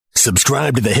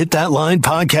Subscribe to the Hit That Line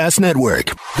Podcast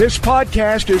Network. This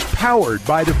podcast is powered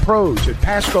by the pros at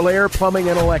Pascal Air Plumbing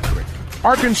and Electric.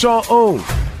 Arkansas owned,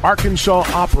 Arkansas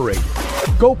operated.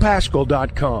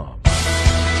 GoPascal.com.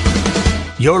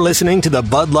 You're listening to the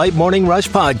Bud Light Morning Rush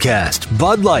Podcast.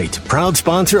 Bud Light, proud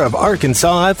sponsor of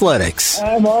Arkansas Athletics.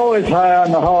 I'm always high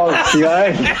on the Hogs,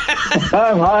 guys.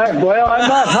 I'm high. Well, I'm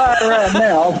not high right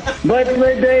now, but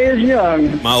the day is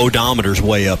young. My odometer's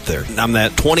way up there. I'm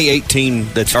that 2018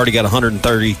 that's already got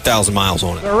 130,000 miles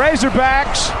on it. The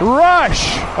Razorbacks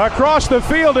rush across the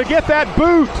field to get that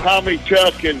boot. Tommy,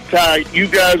 Chuck, and Ty, you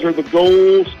guys are the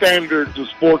gold standards of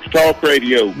sports talk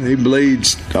radio. He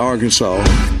bleeds to Arkansas.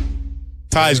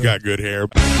 Ty's got good hair.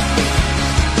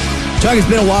 Chuck, it's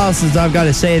been a while since I've got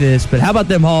to say this, but how about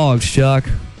them Hogs, Chuck?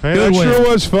 Hey, that sure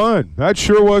was fun. That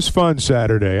sure was fun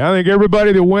Saturday. I think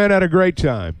everybody that went had a great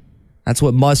time. That's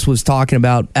what Muss was talking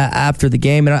about after the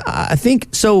game. And I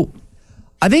think so.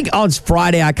 I think on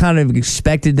Friday, I kind of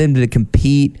expected them to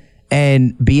compete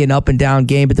and be an up-and-down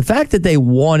game. But the fact that they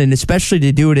won, and especially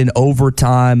to do it in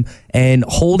overtime and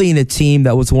holding a team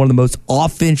that was one of the most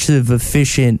offensive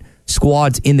efficient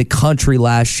squads in the country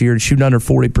last year and shooting under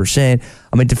 40%.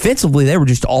 I mean, defensively, they were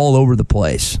just all over the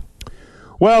place.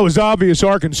 Well, it was obvious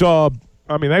Arkansas,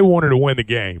 I mean, they wanted to win the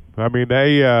game. I mean,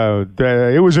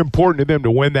 it was important to them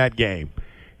to win that game,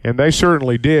 and they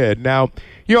certainly did. Now,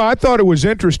 I thought it was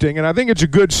interesting, and I think it's a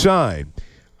good sign,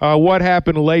 what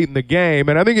happened late in the game,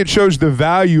 and I think it shows the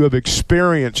value of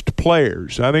experienced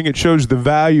players. I think it shows the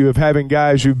value of having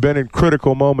guys who've been in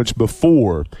critical moments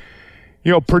before.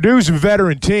 Purdue's a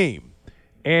veteran team,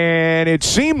 and it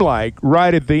seemed like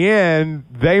right at the end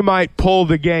they might pull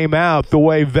the game out the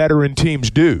way veteran teams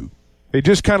do. They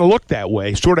just kind of looked that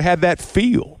way, sort of had that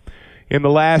feel in the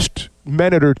last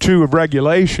minute or two of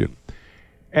regulation.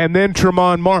 And then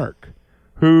Tremont Mark,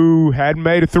 who hadn't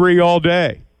made a three all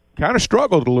day, kind of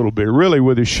struggled a little bit, really,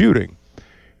 with his shooting.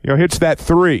 Hits that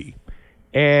three.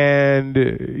 And,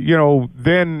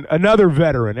 then another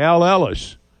veteran, Al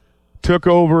Ellis, took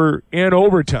over in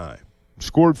overtime,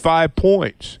 scored 5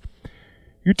 points.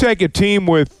 You take a team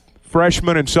with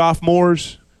freshmen and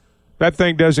sophomores, that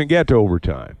thing doesn't get to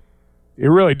overtime. It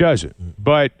really doesn't.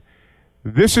 But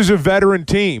this is a veteran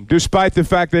team, despite the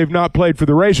fact they've not played for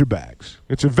the Razorbacks.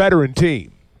 It's a veteran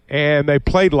team, and they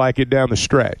played like it down the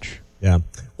stretch. Yeah.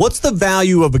 What's the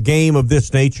value of a game of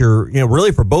this nature,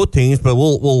 really for both teams, but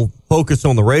we'll focus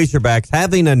on the Razorbacks,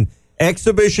 having an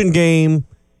exhibition game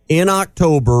in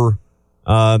October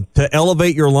to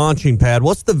elevate your launching pad?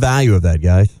 What's the value of that,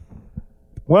 guys?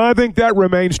 Well, I think that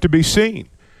remains to be seen.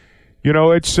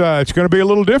 It's going to be a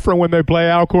little different when they play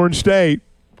Alcorn State.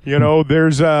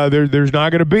 There's not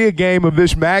going to be a game of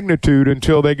this magnitude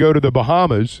until they go to the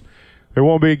Bahamas. There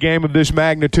won't be a game of this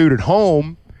magnitude at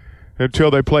home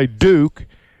until they play Duke.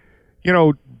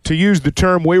 To use the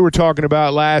term we were talking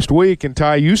about last week, and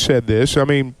Ty, you said this, I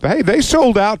mean, hey, they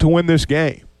sold out to win this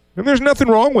game. And there's nothing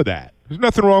wrong with that. There's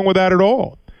nothing wrong with that at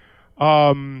all.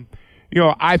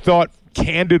 I thought,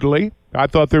 candidly,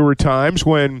 there were times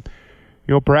when,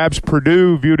 perhaps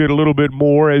Purdue viewed it a little bit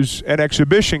more as an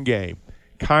exhibition game,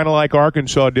 kind of like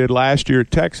Arkansas did last year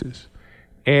at Texas.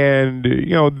 And,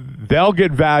 they'll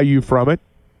get value from it.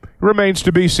 It remains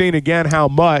to be seen again how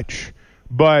much.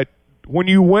 But when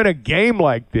you win a game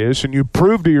like this and you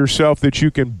prove to yourself that you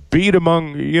can beat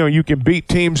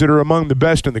teams that are among the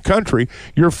best in the country,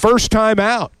 your first time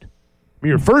out,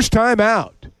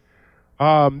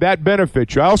 that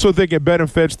benefits you. I also think it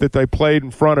benefits that they played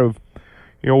in front of,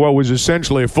 what was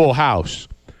essentially a full house.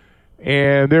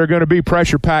 And there are going to be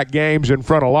pressure-packed games in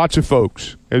front of lots of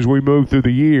folks as we move through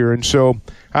the year. And so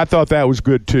I thought that was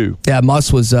good, too. Yeah,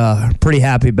 Muss was pretty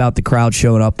happy about the crowd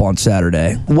showing up on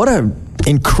Saturday. What an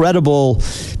incredible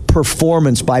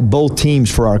performance by both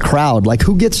teams for our crowd. Like,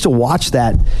 who gets to watch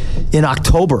that in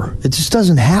October? It just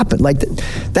doesn't happen. Like,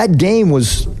 that game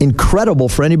was incredible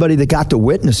for anybody that got to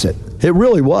witness it. It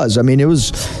really was. I mean, it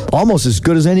was almost as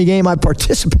good as any game I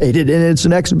participated in. It's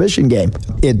an exhibition game.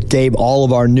 It gave all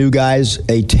of our new guys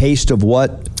a taste of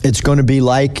what it's going to be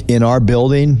like in our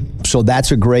building, so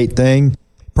that's a great thing.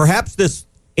 Perhaps this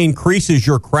increases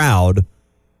your crowd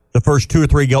the first 2 or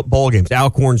 3 ball games,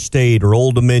 Alcorn State or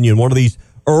Old Dominion, one of these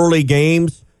early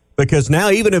games, because now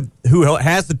even if who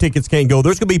has the tickets can't go,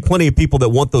 there's going to be plenty of people that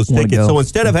want those tickets. So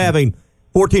instead of having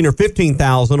 14 or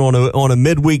 15,000 on a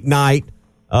midweek night,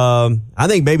 I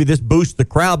think maybe this boosts the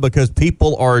crowd because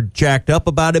people are jacked up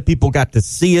about it. People got to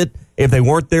see it if they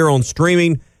weren't there on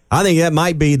streaming. I think that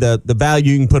might be the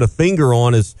value you can put a finger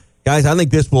on is, guys, I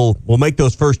think this will make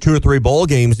those first 2 or 3 ball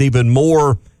games even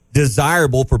more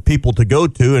desirable for people to go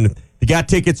to. And if you got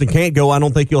tickets and can't go, I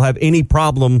don't think you'll have any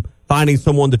problem finding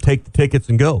someone to take the tickets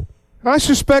and go. I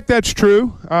suspect that's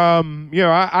true.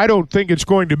 I don't think it's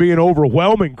going to be an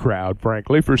overwhelming crowd,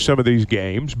 frankly, for some of these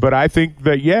games. But I think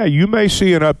that, you may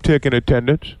see an uptick in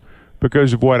attendance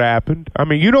because of what happened. I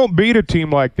mean, you don't beat a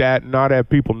team like that and not have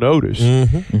people notice.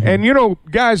 Mm-hmm. And,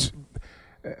 guys,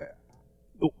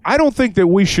 I don't think that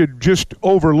we should just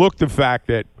overlook the fact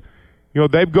that,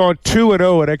 they've gone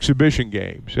 2-0 at exhibition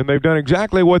games, and they've done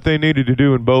exactly what they needed to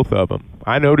do in both of them.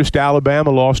 I noticed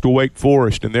Alabama lost to Wake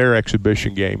Forest in their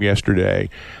exhibition game yesterday.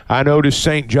 I noticed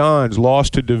St. John's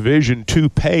lost to Division II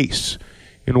Pace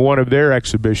in one of their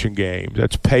exhibition games.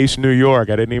 That's Pace, New York.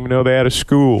 I didn't even know they had a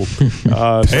school.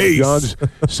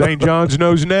 St. John's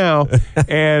knows now.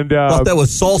 And thought that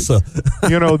was salsa.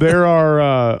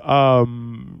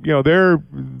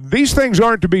 These things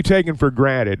aren't to be taken for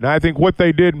granted. And I think what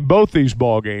they did in both these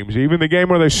ball games, even the game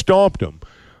where they stomped them,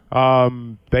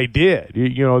 they did. They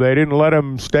didn't let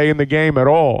them stay in the game at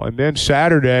all. And then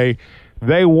Saturday,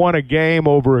 they won a game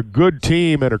over a good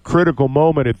team at a critical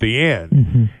moment at the end.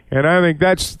 Mm-hmm. And I think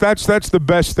that's the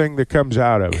best thing that comes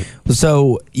out of it.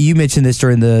 So you mentioned this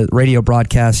during the radio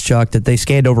broadcast, Chuck, that they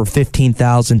scanned over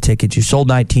 15,000 tickets. You sold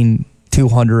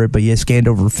 19,200, but you scanned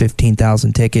over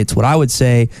 15,000 tickets. What I would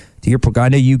say to your program, I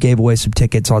know you gave away some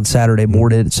tickets on Saturday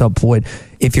morning at some point.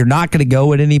 If you're not going to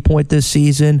go at any point this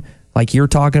season, like you're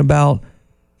talking about,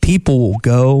 people will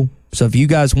go. So if you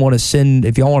guys want to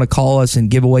if y'all want to call us and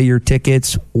give away your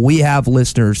tickets, we have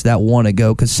listeners that want to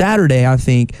go. Because Saturday, I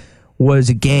think, was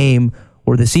a game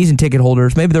where the season ticket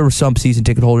holders, maybe there were some season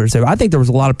ticket holders there. I think there was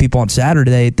a lot of people on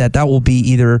Saturday that will be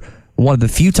either one of the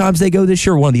few times they go this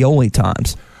year or one of the only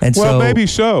times. And maybe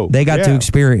so. They got to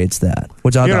experience that,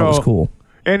 which I thought was cool.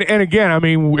 And again, I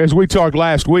mean, as we talked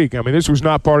last week, I mean, this was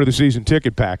not part of the season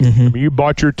ticket package. Mm-hmm. I mean, you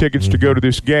bought your tickets to go to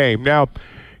this game. Now,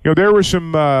 there were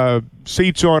some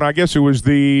seats on, I guess it would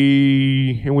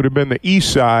have been the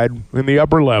east side in the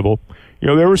upper level.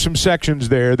 There were some sections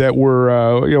there that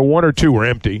were, one or two were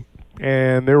empty,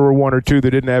 and there were one or two that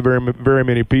didn't have very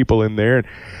many people in there. And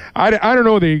I don't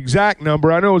know the exact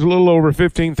number. I know it was a little over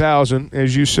 15,000,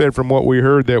 as you said, from what we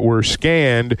heard, that were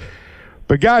scanned.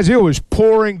 But, guys, it was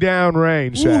pouring down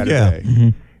rain Saturday. Yeah. Mm-hmm.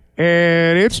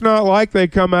 And it's not like they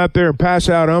come out there and pass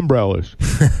out umbrellas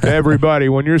to everybody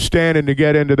when you're standing to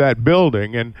get into that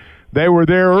building. And they were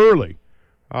there early.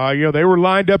 They were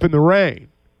lined up in the rain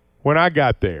when I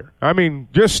got there. I mean,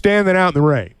 just standing out in the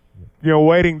rain,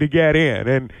 waiting to get in.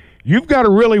 And you've got to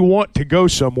really want to go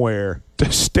somewhere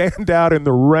to stand out in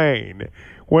the rain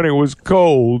when it was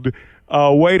cold,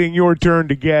 waiting your turn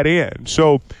to get in.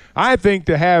 So I think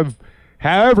to have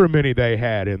however many they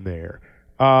had in there,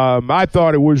 I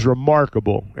thought it was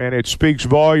remarkable, and it speaks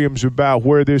volumes about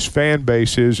where this fan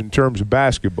base is in terms of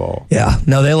basketball. Yeah,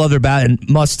 no, they love their and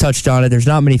Musk touched on it. There's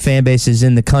not many fan bases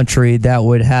in the country that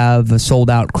would have a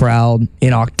sold-out crowd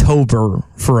in October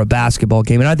for a basketball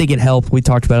game, and I think it helped. We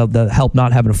talked about the help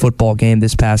not having a football game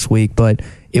this past week, but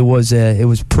it was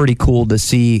pretty cool to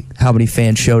see how many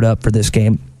fans showed up for this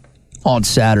game on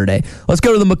Saturday. Let's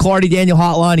go to the McLarty Daniel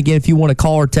hotline. Again, if you want to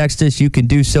call or text us, you can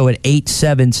do so at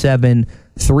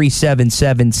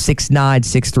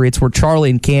 877-377-6963. It's where Charlie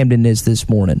in Camden is this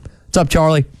morning. What's up,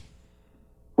 Charlie?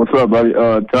 What's up, buddy?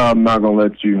 Tom, I'm not going to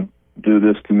let you do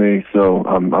this to me, so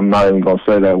I'm not even going to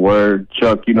say that word.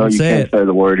 Chuck, you can't say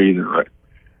the word either, right?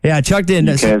 Yeah, Chuck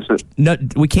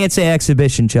didn't. We can't say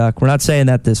exhibition, Chuck. We're not saying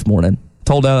that this morning.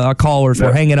 Told our callers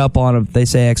we're hanging up on them if they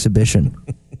say exhibition.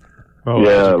 Oh,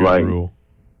 yeah, like rule.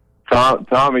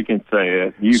 Tommy can say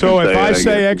it. You so can if say I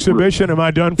say exhibition, am I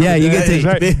done for you get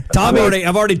to. Tommy,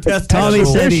 I've already tested. Tommy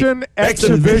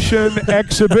exhibition.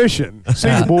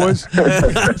 See you, boys.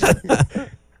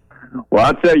 Well,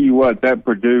 I'll tell you what, that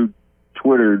Purdue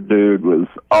Twitter dude was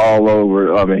all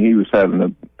over. I mean, he was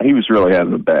really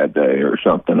having a bad day or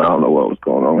something. I don't know what was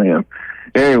going on with him.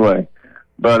 Anyway,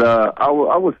 but I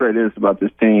will say this about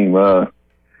this team.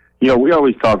 We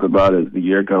always talk about as the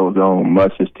year goes on,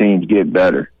 must his teams get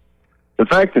better. The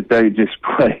fact that they just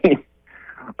play,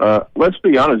 let's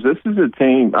be honest, this is a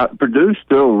team, Purdue's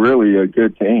still really a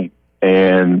good team,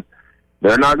 and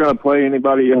they're not going to play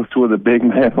anybody else with a big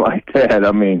man like that.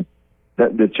 I mean,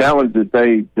 the challenge that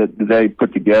they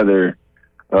put together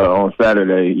on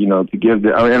Saturday, to give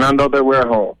and I know they were at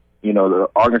home.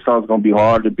 Arkansas is going to be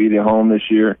hard to beat at home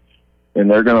this year, and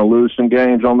they're going to lose some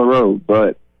games on the road,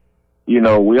 but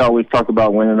we always talk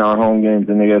about winning our home games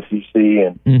in the SEC,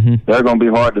 and they're going to be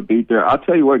hard to beat there. I'll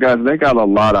tell you what, guys, they got a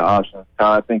lot of options.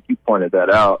 I think you pointed that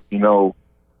out,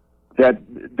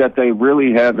 that they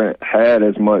really haven't had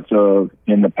as much of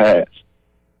in the past.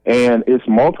 And it's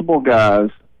multiple guys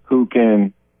who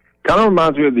can – kind of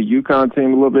reminds me of the UConn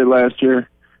team a little bit last year.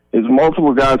 is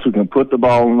multiple guys who can put the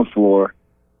ball on the floor,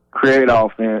 create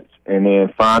offense, and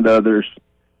then find others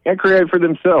and create for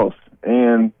themselves.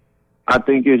 And I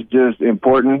think it's just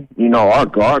important. Our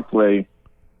guard play,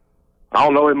 I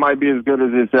don't know, it might be as good as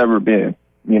it's ever been,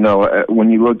 when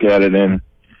you look at it. And,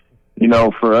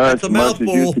 for us, much as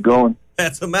used to going.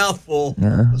 That's a mouthful.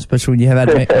 Especially when you have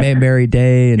that Mary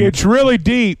Day. And it's really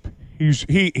deep.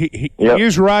 He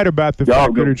is right about the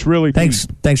fact that it's really deep.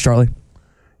 Thanks, Charlie.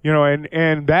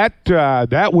 And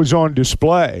that was on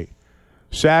display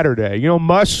Saturday.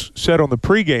 Muss said on the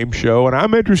pregame show, and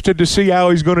I'm interested to see how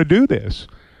he's going to do this.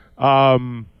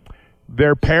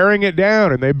 They're paring it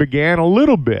down, and they began a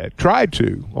little bit, tried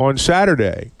to, on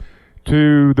Saturday,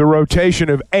 to the rotation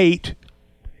of 8,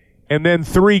 and then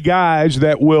 3 guys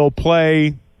that will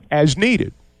play as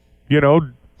needed,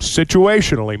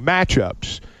 situationally,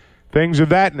 matchups, things of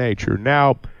that nature.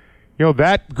 Now,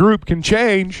 that group can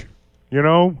change.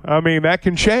 That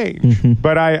can change. Mm-hmm.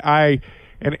 But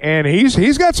and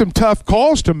he's got some tough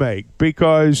calls to make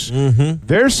because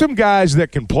there's some guys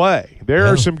that can play. There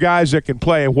are some guys that can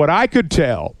play. And what I could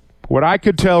tell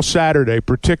Saturday,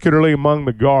 particularly among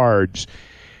the guards,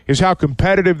 is how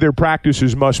competitive their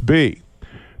practices must be.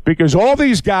 Because all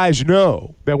these guys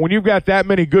know that when you've got that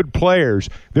many good players,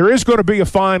 there is going to be a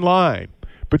fine line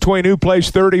between who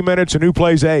plays 30 minutes and who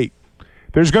plays 8.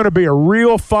 There's going to be a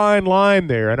real fine line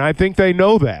there, and I think they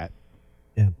know that.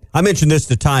 Yeah, I mentioned this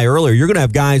to Ty earlier. You're going to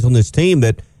have guys on this team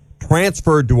that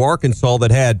transferred to Arkansas that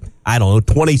had,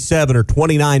 27 or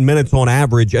 29 minutes on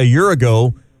average a year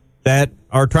ago that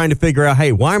are trying to figure out,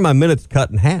 hey, why are my minutes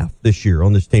cut in half this year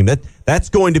on this team? That's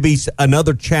going to be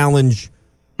another challenge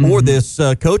for this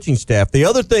coaching staff. The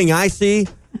other thing I see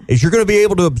is you're going to be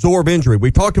able to absorb injury.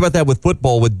 We talked about that with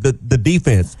football, with the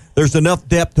defense. There's enough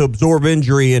depth to absorb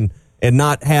injury and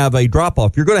not have a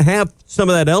drop-off. You're going to have some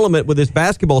of that element with this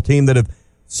basketball team that if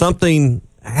something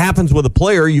happens with a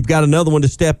player, you've got another one to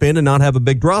step in and not have a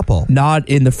big drop-off. Not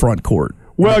in the front court.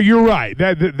 Well, you're right.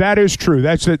 That is true.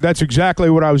 That's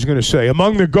exactly what I was going to say.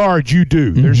 Among the guards, you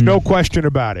do. There's no question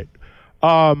about it.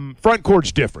 Front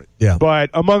court's different. Yeah. But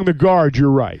among the guards,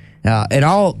 you're right. We've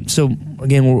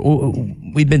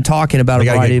been talking about a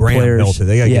variety of players.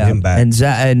 They got to get him back. And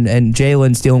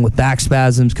Jalen's dealing with back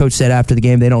spasms. Coach said after the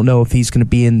game they don't know if he's going to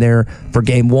be in there for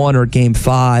game 1 or game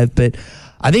 5. But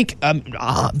I think,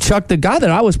 Chuck, the guy that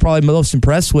I was probably most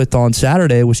impressed with on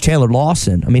Saturday was Chandler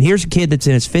Lawson. I mean, here's a kid that's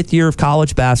in his 5th year of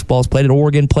college basketball. He's played at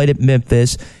Oregon, played at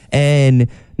Memphis, and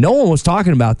no one was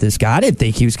talking about this guy. I didn't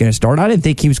think he was going to start. I didn't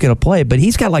think he was going to play, but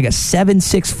he's got like a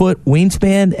 6-foot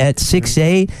wingspan at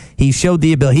 6'8". He showed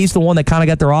the ability. He's the one that kind of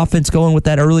got their offense going with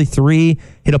that early 3,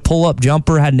 hit a pull-up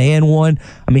jumper, had an and one.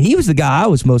 I mean, he was the guy I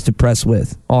was most impressed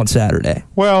with on Saturday.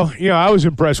 Well, I was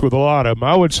impressed with a lot of them.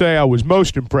 I would say I was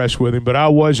most impressed with him, but I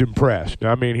was impressed.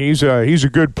 I mean, he's a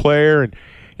good player, and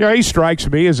he strikes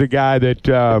me as a guy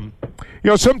that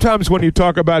sometimes when you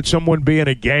talk about someone being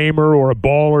a gamer or a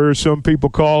baller, as some people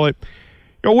call it,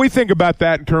 we think about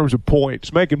that in terms of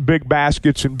points, making big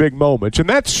baskets and big moments, and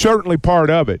that's certainly part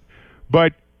of it.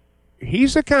 But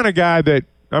he's the kind of guy that,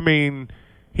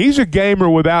 he's a gamer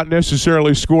without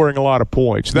necessarily scoring a lot of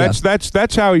points.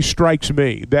 That's how he strikes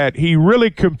me, that he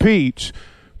really competes,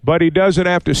 but he doesn't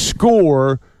have to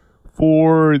score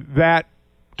for that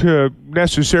to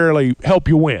necessarily help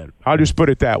you win. I'll just put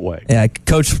it that way. Yeah,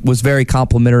 Coach was very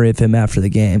complimentary of him after the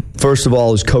game. First of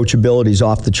all, his coachability is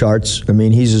off the charts. I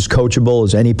mean, he's as coachable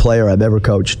as any player I've ever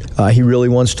coached. He really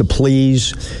wants to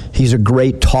please. He's a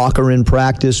great talker in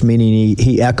practice, meaning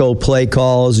he echoes play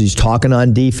calls. He's talking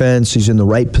on defense. He's in the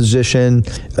right position.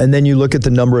 And then you look at the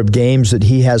number of games that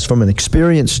he has from an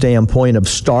experience standpoint of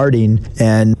starting,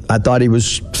 and I thought he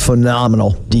was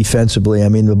phenomenal defensively. I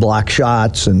mean, the block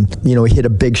shots, and, he hit a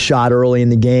big shot early in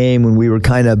the game when we were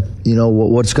kind of,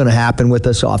 what's going to happen with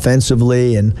us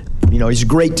offensively. And, he's a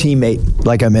great teammate.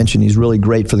 Like I mentioned, he's really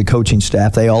great for the coaching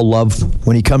staff. They all love,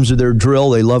 when he comes to their drill,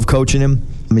 they love coaching him.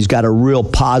 He's got a real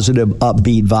positive,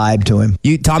 upbeat vibe to him.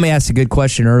 Tommy asked a good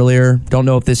question earlier. Don't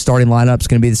know if this starting lineup is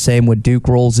going to be the same when Duke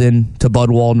rolls in to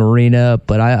Bud Walton Arena,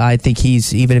 but I think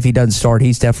even if he doesn't start,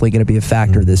 he's definitely going to be a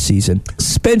factor this season.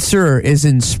 Spencer is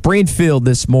in Springfield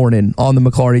this morning on the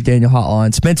McLarty Daniel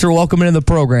Hotline. Spencer, welcome into the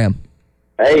program.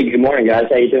 Hey, good morning, guys.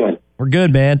 How you doing? We're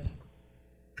good, man.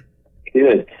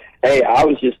 Good. Hey, I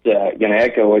was just going to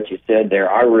echo what you said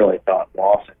there. I really thought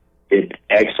Lawson did an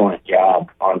excellent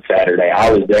job on Saturday. I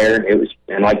was there.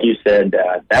 And like you said,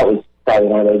 that was probably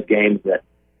one of those games that,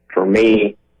 for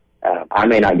me, I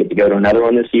may not get to go to another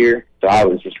one this year, so I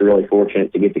was just really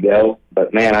fortunate to get to go.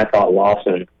 But, man, I thought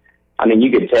Lawson,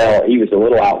 you could tell he was a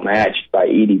little outmatched by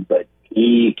Edey, but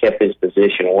he kept his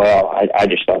position well. I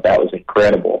just thought that was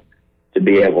incredible to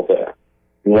be able to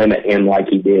limit him like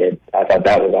he did. I thought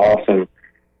that was awesome.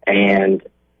 And,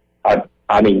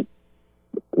 I mean,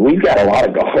 we've got a lot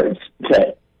of guards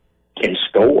that can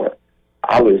score.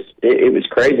 It was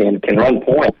crazy and can run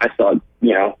point. I saw,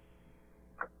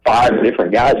 5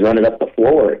 different guys running up the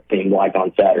floor, it seemed like,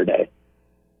 on Saturday.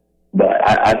 But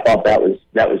I thought that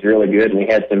was really good, and we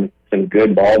had some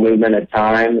good ball movement at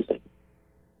times.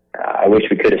 I wish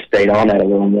we could have stayed on that a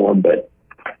little more, but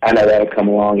I know that'll come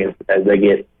along as they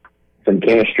get some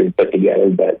chemistry put together.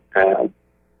 But I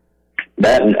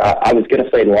was going to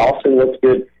say Lawson looks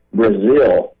good.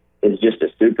 Brazil is just a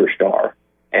superstar,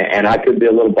 and I could be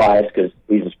a little biased because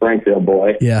he's a Springfield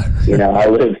boy. Yeah, I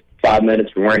live 5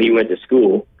 minutes from where he went to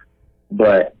school,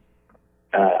 but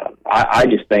I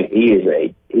just think he's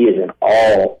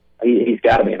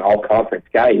got to be an all-conference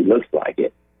guy. He looks like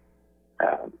it.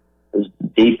 His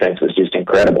defense was just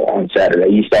incredible on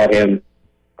Saturday. You saw him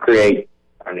create,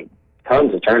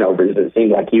 tons of turnovers. It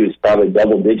seemed like he was probably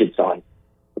double digits on,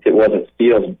 if it wasn't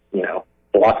steals,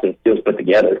 blocks and steals put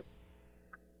together.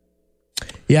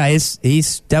 Yeah,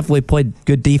 he's definitely played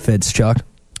good defense, Chuck.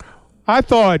 I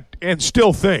thought and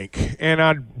still think, and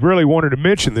I really wanted to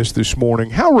mention this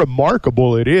morning, how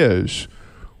remarkable it is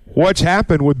what's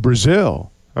happened with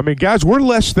Brazil. I mean, guys, we're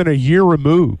less than a year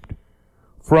removed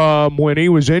from when he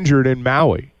was injured in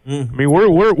Maui. I mean,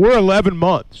 we're 11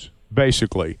 months,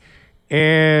 basically.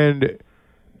 And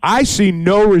I see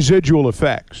no residual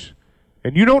effects.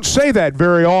 And you don't say that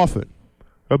very often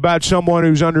about someone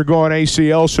who's undergone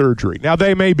ACL surgery. Now,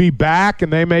 they may be back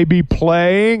and they may be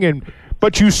playing,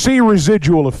 but you see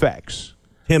residual effects.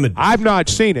 I've not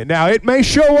seen it. Now, it may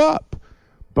show up,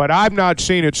 but I've not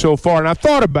seen it so far. And I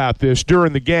thought about this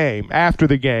during the game, after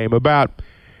the game, about,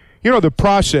 the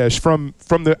process from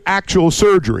the actual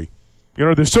surgery,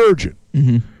 the surgeon,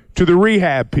 to the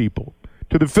rehab people,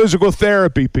 to the physical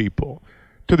therapy people,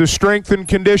 to the strength and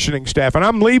conditioning staff. And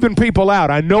I'm leaving people out.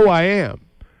 I know I am.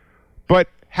 But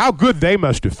how good they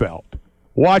must have felt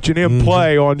watching him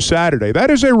play on Saturday. That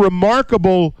is a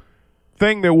remarkable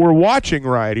thing that we're watching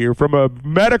right here from a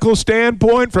medical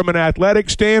standpoint, from an athletic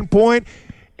standpoint,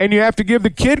 and you have to give the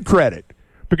kid credit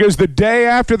because the day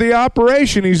after the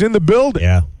operation, he's in the building.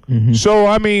 Yeah. So,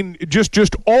 I mean,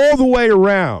 just all the way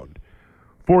around,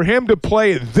 for him to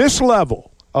play at this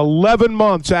level 11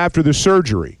 months after the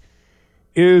surgery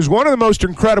is one of the most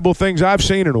incredible things I've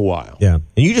seen in a while. Yeah. And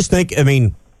you just think,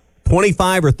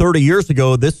 25 or 30 years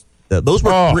ago, those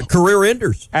were career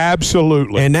enders.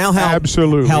 Absolutely. And now how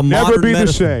never modern be medicine,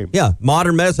 the same. Yeah,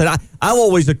 modern medicine. I've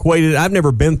always equated it. I've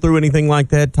never been through anything like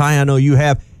that. Ty, I know you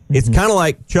have. It's kind of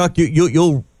like, Chuck,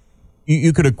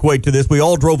 you could equate to this. We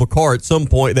all drove a car at some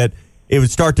point that it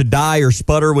would start to die or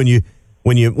sputter when you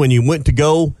went to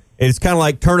go. And it's kind of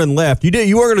like turning left.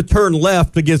 You weren't going to turn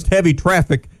left against heavy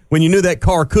traffic when you knew that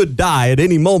car could die at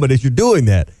any moment as you're doing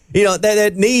that.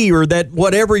 That knee or that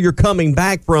whatever you're coming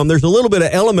back from, there's a little bit of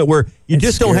element where you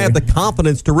just don't have the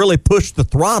confidence to really push the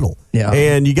throttle. Yeah.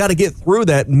 And you got to get through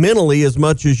that mentally as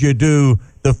much as you do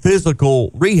the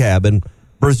physical rehab. And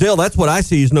Brazil, that's what I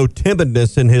see is no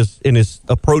timidness in his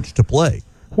approach to play.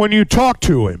 When you talk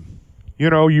to him,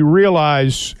 you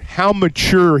realize how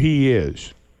mature he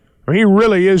is. He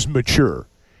really is mature.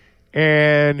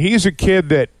 And he's a kid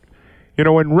that,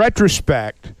 in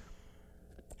retrospect,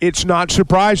 it's not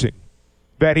surprising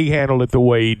that he handled it the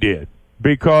way he did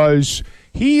because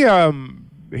he's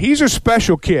a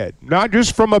special kid, not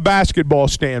just from a basketball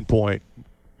standpoint,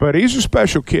 but he's a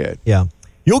special kid. Yeah.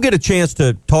 You'll get a chance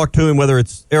to talk to him, whether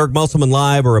it's Eric Musselman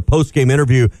live or a post-game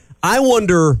interview. I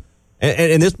wonder,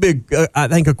 and this big, I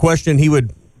think a question he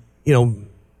would,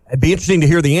 it'd be interesting to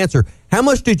hear the answer. How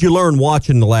much did you learn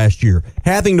watching the last year?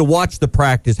 Having to watch the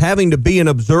practice, having to be an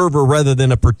observer rather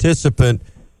than a participant.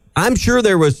 I'm sure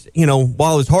there was,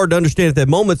 while it was hard to understand at that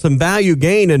moment, some value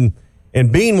gain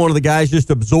and being one of the guys just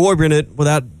absorbing it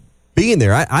without being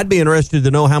there. I'd be interested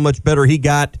to know how much better he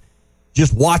got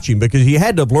just watching because he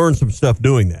had to have learned some stuff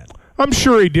doing that. I'm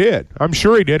sure he did.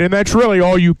 And that's really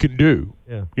all you can do.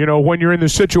 Yeah. When you're in the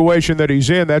situation that he's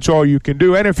in, that's all you can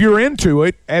do. And if you're into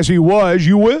it, as he was,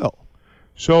 you will.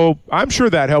 So I'm sure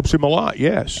that helps him a lot,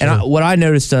 yes. And what I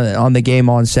noticed on the game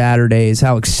on Saturday is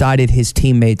how excited his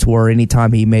teammates were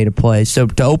anytime he made a play. So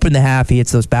to open the half, he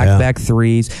hits those back-to-back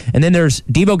threes. And then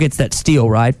Devo gets that steal,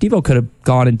 right? Devo could have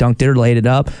gone and dunked it or laid it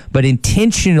up, but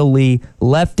intentionally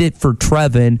left it for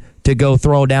Trevin to go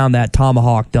throw down that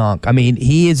tomahawk dunk. I mean,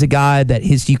 he is a guy that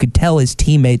you could tell his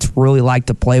teammates really like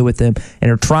to play with him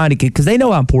and are trying to get, because they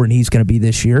know how important he's going to be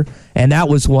this year. And that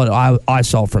was what I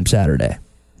saw from Saturday.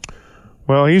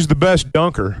 Well, he's the best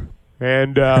dunker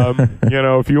And,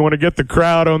 if you want to get the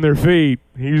crowd on their feet,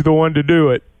 he's the one to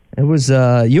do it. It was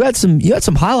you had some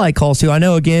highlight calls too. I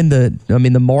know again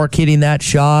the Mark hitting that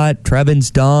shot,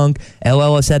 Trevin's dunk, L.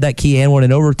 Ellis had that key and one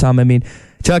in overtime. I mean,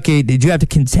 Chucky, did you have to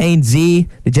contain Z?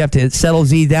 Did you have to settle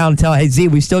Z down and tell, hey Z,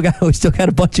 we still got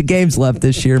a bunch of games left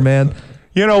this year, man?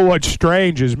 You know what's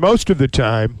strange is most of the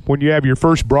time when you have your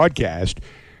first broadcast,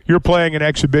 you're playing an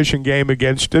exhibition game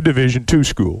against a Division II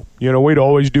school. We'd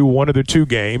always do one of the two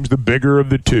games, the bigger of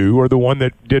the two, or the one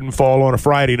that didn't fall on a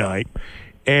Friday night.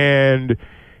 And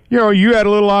you had a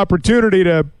little opportunity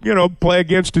to, play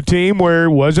against a team where it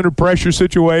wasn't a pressure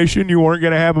situation. You weren't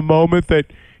going to have a moment that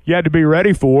you had to be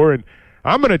ready for. And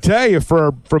I'm going to tell you,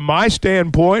 from my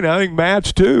standpoint, I think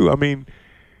Matt's too. I mean,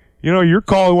 you're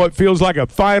calling what feels like a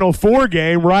Final Four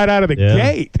game right out of the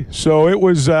gate. So it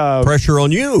was pressure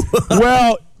on you.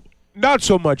 Well, not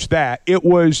so much that. It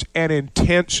was an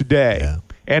intense day. Yeah.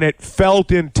 And it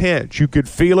felt intense. You could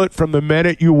feel it from the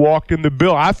minute you walked in the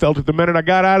building. I felt it the minute I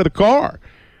got out of the car.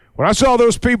 When I saw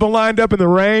those people lined up in the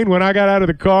rain when I got out of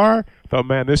the car, I thought,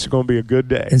 man, this is going to be a good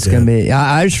day. It's going to be.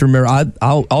 I just remember,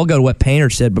 I'll go to what Painter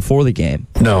said before the game.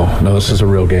 No, this is a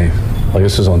real game. Like,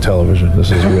 this is on television.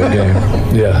 This is a real game.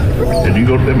 Yeah. And you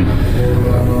go to,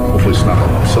 hopefully it's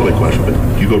not a silly question,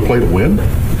 but you go play to win?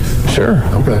 Sure.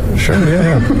 Okay. Sure,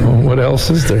 yeah. Well, what else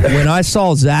is there? When I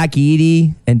saw Zach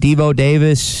Edey and Devo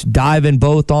Davis diving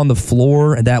both on the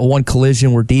floor and that one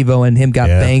collision where Devo and him got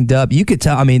banged up, you could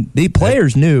tell, the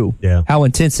players knew how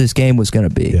intense this game was going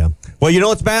to be. Yeah. Well,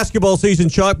 it's basketball season,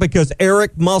 Chuck, because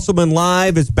Eric Musselman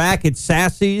Live is back at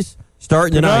Sassy's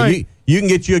starting tonight. You can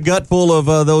get you a gut full of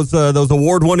those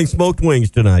award-winning smoked wings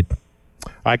tonight.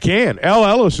 I can. L.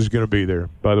 Ellis is going to be there,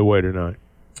 by the way, tonight.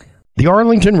 The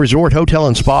Arlington Resort Hotel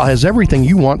and Spa has everything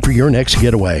you want for your next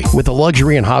getaway. With the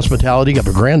luxury and hospitality of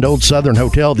a grand old southern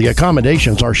hotel, the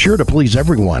accommodations are sure to please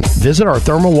everyone. Visit our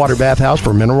thermal water bath house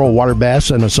for mineral water baths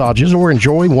and massages, or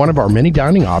enjoy one of our many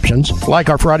dining options, like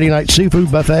our Friday night seafood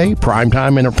buffet,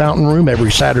 primetime in a fountain room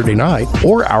every Saturday night,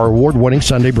 or our award-winning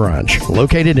Sunday brunch.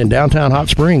 Located in downtown Hot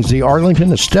Springs, the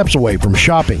Arlington is steps away from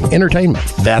shopping, entertainment,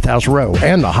 Bathhouse Row,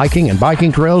 and the hiking and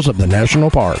biking trails of the National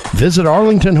Park. Visit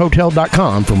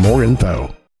arlingtonhotel.com for more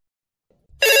info.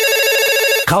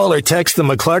 Call or text the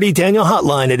McClarty Daniel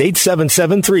hotline at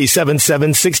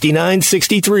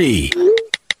 877-377-6963.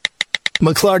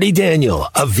 McClarty Daniel,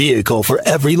 a vehicle for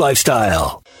every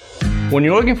lifestyle. When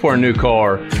you're looking for a new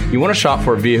car, you want to shop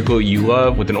for a vehicle you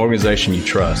love with an organization you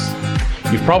trust.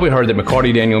 You've probably heard that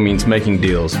McClarty Daniel means making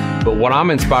deals, but what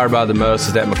I'm inspired by the most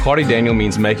is that McClarty Daniel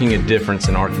means making a difference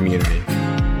in our community.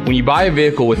 When you buy a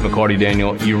vehicle with McClarty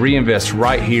Daniel, you reinvest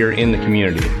right here in the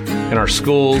community, in our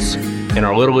schools, in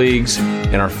our little leagues,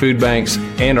 in our food banks,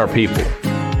 and our people.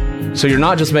 So you're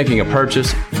not just making a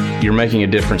purchase, you're making a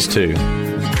difference too.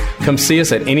 Come see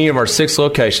us at any of our 6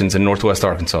 locations in Northwest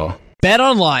Arkansas.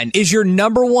 BetOnline is your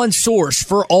number one source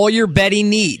for all your betting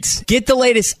needs. Get the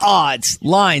latest odds,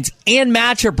 lines, and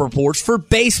matchup reports for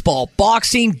baseball,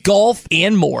 boxing, golf,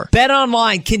 and more.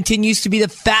 BetOnline continues to be the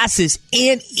fastest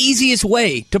and easiest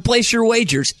way to place your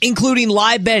wagers, including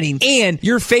live betting and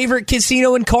your favorite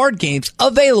casino and card games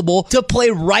available to play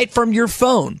right from your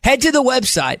phone. Head to the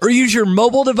website or use your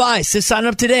mobile device to sign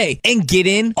up today and get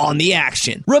in on the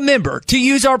action. Remember to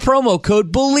use our promo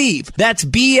code BELIEVE, that's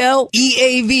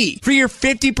BLEAV, for your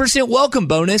 50% welcome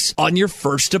bonus on your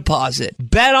first deposit.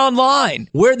 Bet online,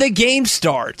 where the game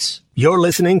starts. You're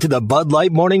listening to the Bud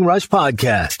Light Morning Rush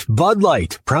Podcast. Bud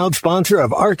Light, proud sponsor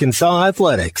of Arkansas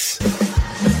Athletics.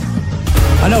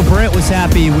 I know Brent was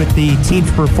happy with the team's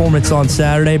performance on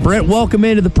Saturday. Brent, welcome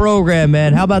into the program,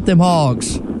 man. How about them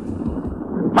Hogs?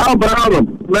 How about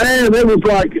them? Man, it was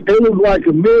like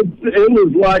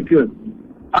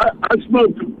I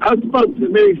smoked as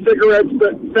many cigarettes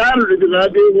that Saturday than I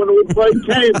did when we played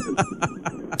Kansas.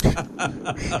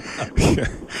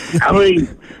 I mean,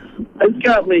 it's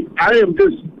got me. I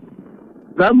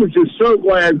was just so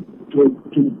glad to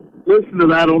listen to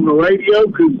that on the radio,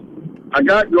 because I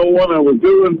got going. I was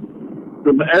doing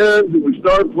some errands and we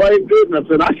started playing good, and I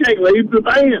said, I can't leave the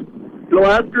band till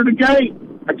after the game.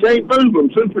 I can't move.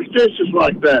 I'm superstitious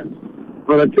like that.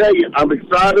 But I tell you, I'm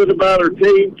excited about our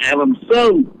team, and I'm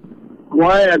so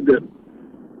glad that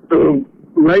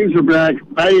Razorback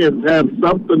fans have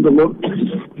something to look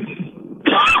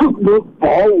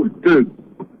forward to.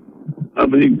 I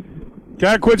mean,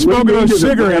 gotta quit smoking those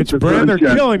cigarettes, Brent. They're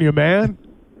killing you, man.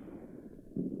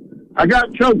 I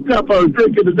got choked up. I was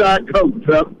drinking the Diet Coke,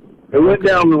 so it went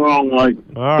down the wrong way.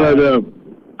 But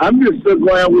I'm just so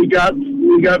glad we got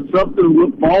something to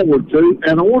look forward to.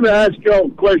 And I want to ask y'all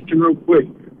a question real quick.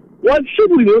 What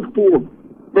should we look for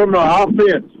from our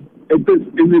offense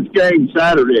in this game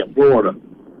Saturday in Florida?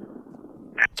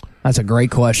 That's a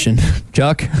great question.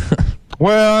 Chuck?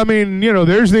 Well, I mean,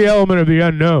 there's the element of the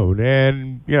unknown.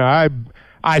 And,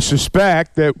 I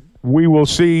suspect that we will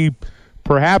see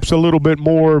perhaps a little bit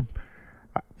more.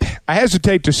 I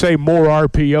hesitate to say more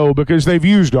RPO because they've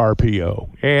used RPO.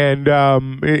 And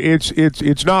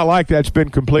it's not like that's been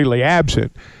completely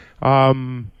absent.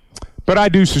 But I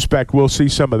do suspect we'll see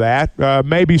some of that.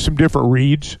 Maybe some different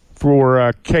reads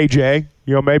for KJ.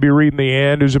 Maybe reading the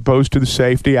end as opposed to the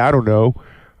safety. I don't know.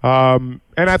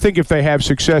 And I think if they have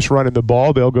success running the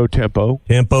ball, they'll go tempo.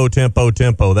 Tempo.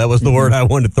 That was the word I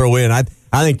wanted to throw in. I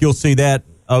think you'll see that.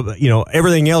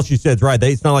 Everything else you said is right.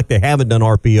 It's not like they haven't done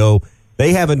RPO.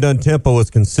 They haven't done tempo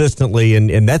as consistently,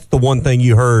 and that's the one thing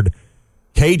you heard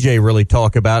KJ really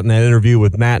talk about in that interview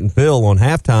with Matt and Phil on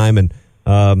halftime. And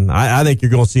I think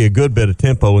you're going to see a good bit of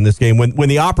tempo in this game when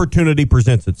the opportunity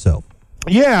presents itself.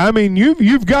 Yeah, I mean,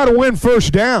 you've got to win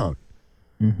first down.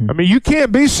 I mean, you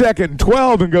can't be 2nd and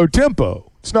 12 and go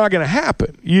tempo. It's not going to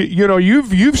happen.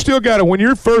 You've still got to, when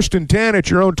you're 1st and 10 at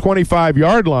your own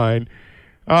 25-yard line,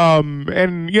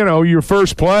 and your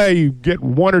first play, you get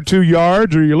 1 or 2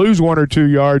 yards, or you lose 1 or 2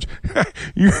 yards.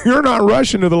 You're not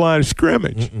rushing to the line of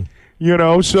scrimmage.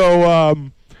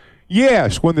 So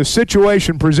yes, when the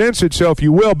situation presents itself,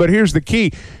 you will. But here's the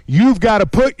key: you've got to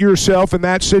put yourself in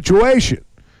that situation.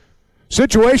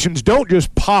 Situations don't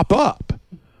just pop up.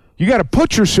 You got to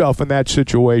put yourself in that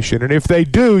situation, and if they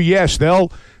do, yes,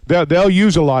 they'll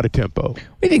use a lot of tempo. What do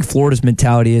you think Florida's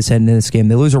mentality is heading into this game?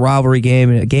 They lose a rivalry game,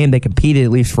 a game they competed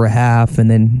at least for a half, and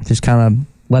then just kind of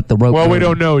let the rope. Well, we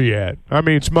don't know yet. I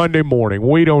mean, it's Monday morning.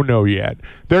 We don't know yet.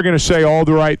 They're going to say all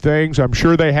the right things. I'm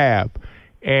sure they have,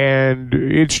 and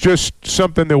it's just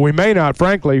something that we may not,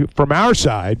 frankly, from our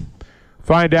side,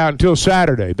 find out until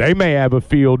Saturday. They may have a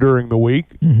feel during the week.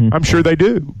 I'm sure they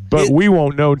do, but we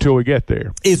won't know until we get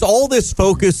there. Is all this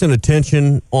focus and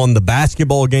attention on the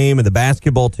basketball game and the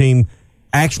basketball team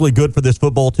actually good for this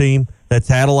football team that's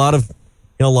had a lot of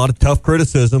tough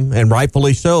criticism, and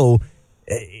rightfully so?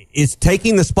 Is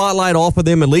taking the spotlight off of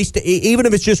them, at least, even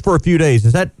if it's just for a few days,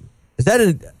 is that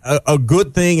a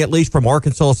good thing, at least from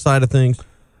Arkansas' side of things?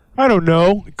 I don't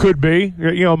know. It could be.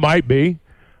 Might be.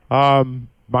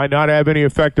 Might not have any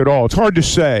effect at all. It's hard to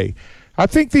say. I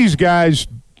think these guys,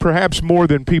 perhaps more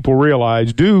than people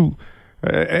realize, do,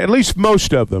 at least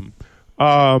most of them,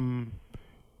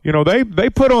 they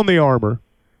put on the armor,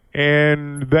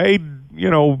 and they've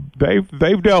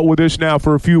dealt with this now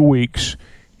for a few weeks.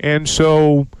 And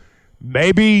so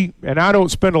maybe, and I don't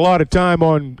spend a lot of time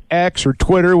on X or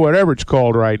Twitter, whatever it's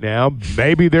called right now,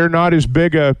 maybe they're not as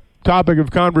big a topic of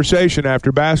conversation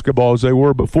after basketball as they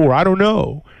were before. I don't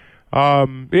know.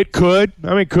 It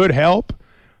could help,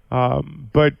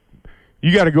 but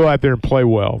you got to go out there and play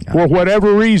well. For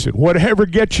whatever reason, whatever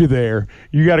gets you there,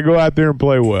 you got to go out there and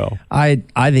play well. I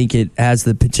think it has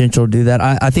the potential to do that.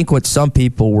 I think what some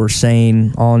people were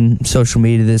saying on social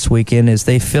media this weekend is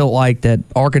they felt like that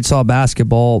Arkansas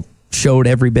basketball showed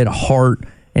every bit of heart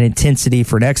and intensity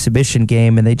for an exhibition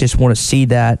game, and they just want to see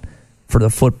that for the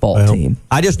football team.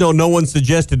 I just know no one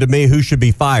suggested to me who should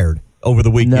be fired over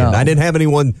the weekend. No. I didn't have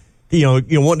anyone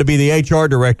wanting to be the HR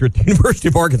director at the University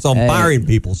of Arkansas firing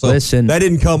people. So listen, that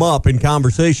didn't come up in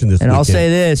conversation this weekend. And I'll say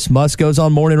this, Musk goes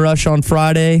on Morning Rush on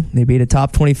Friday. They beat a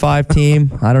top 25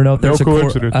 team. I don't know if there's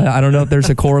I don't know if there's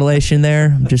a correlation there.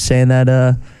 I'm just saying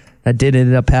that that did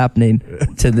end up happening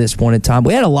to this point in time.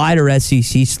 We had a lighter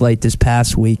SEC slate this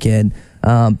past weekend.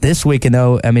 This weekend,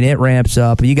 though, I mean, it ramps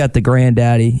up. You got the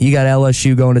granddaddy. You got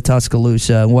LSU going to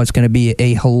Tuscaloosa, and what's going to be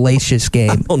a hellacious game.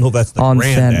 I don't know if that's the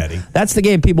granddaddy. That's the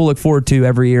game people look forward to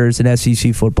every year as an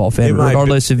SEC football fan,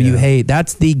 regardless if you hate.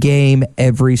 That's the game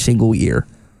every single year.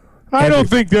 I don't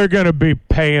think they're going to be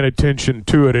paying attention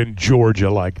to it in Georgia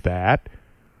like that.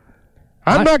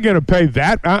 I'm not going to pay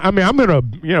that. I mean, I'm going to,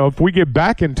 if we get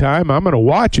back in time, I'm going to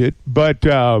watch it, but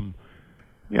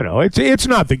it's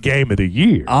not the game of the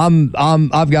year.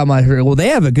 I've got my. Well, they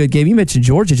have a good game. You mentioned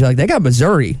Georgia, Chuck. They got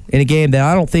Missouri in a game that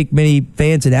I don't think many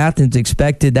fans in Athens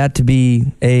expected that to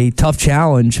be a tough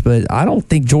challenge. But I don't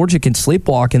think Georgia can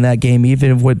sleepwalk in that game,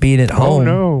 even with being at home. Oh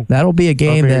no, that'll be a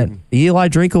game that Eli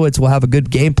Drinkowitz will have a good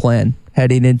game plan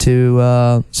heading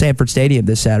into Sanford Stadium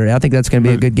this Saturday. I think that's going to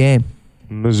be a good game.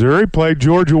 Missouri played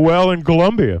Georgia well in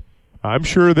Columbia. I'm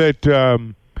sure that.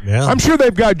 I'm sure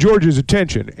they've got Georgia's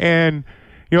attention and.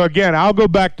 Again, I'll go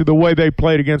back to the way they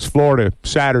played against Florida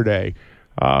Saturday.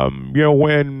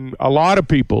 When a lot of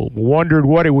people wondered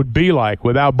what it would be like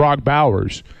without Brock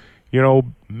Bowers.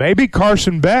 Maybe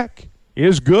Carson Beck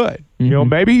is good.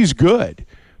 Maybe he's good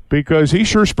because he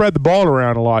sure spread the ball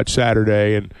around a lot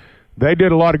Saturday. And They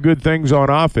did a lot of good things on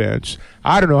offense.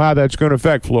 I don't know how that's going to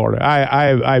affect Florida.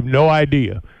 I have no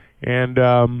idea. And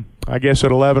I guess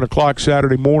at 11 o'clock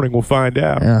Saturday morning we'll find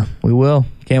out. Yeah, we will.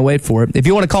 Can't wait for it. If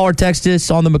you want to call or text us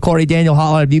on the McCarty Daniel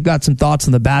hotline, if you've got some thoughts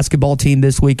on the basketball team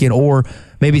this weekend or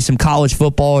maybe some college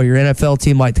football or your NFL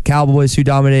team like the Cowboys who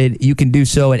dominated, you can do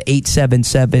so at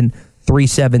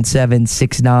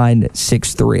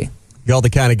 877-377-6963. Y'all the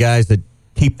kind of guys that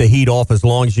keep the heat off as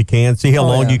long as you can. See how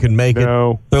long you can make it.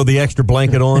 Throw the extra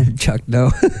blanket on. Chuck, no.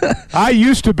 I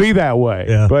used to be that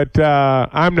way, but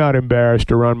I'm not embarrassed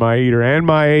to run my heater and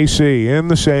my AC in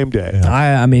the same day.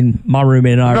 I mean, my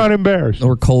roommate and I I'm not embarrassed.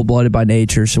 We're cold-blooded by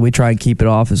nature, so we try and keep it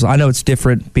off. I know it's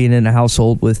different being in a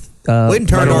household with. We didn't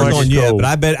turn ours on yet, but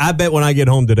I bet when I get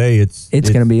home today, it's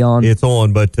going to be on. It's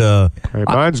on, but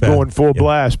mine's going full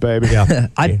blast, baby. Yeah.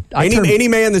 Any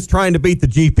man that's trying to beat the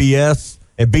GPS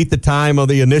and beat the time of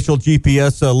the initial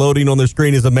GPS loading on their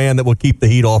screen is a man that will keep the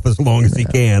heat off as long as he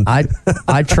can. I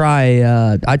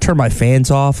turn my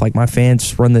fans off. Like my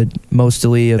fans run the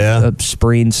mostly of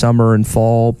spring, summer, and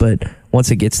fall. But once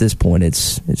it gets this point,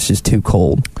 it's just too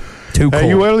cold. Too cold. Hey,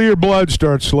 you wait till your blood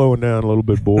starts slowing down a little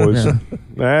bit, boys.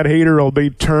 That heater will be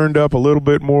turned up a little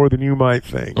bit more than you might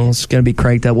think. Well, it's going to be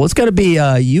cranked up. Well, it's going to be,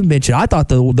 you mentioned, I thought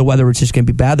the weather was just going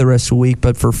to be bad the rest of the week,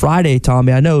 but for Friday,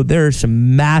 Tommy, I know there are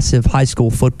some massive high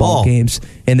school football games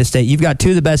in the state. You've got two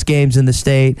of the best games in the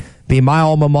state, being my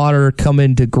alma mater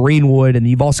coming to Greenwood, and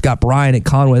you've also got Bryan at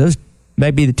Conway. Those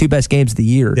may be the two best games of the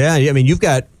year. Yeah, I mean, you've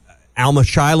got Alma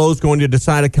Shiloh's going to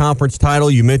decide a conference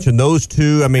title. You mentioned those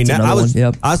two. I mean, I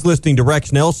was listening to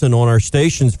Rex Nelson on our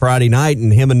stations Friday night,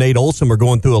 and him and Nate Olson were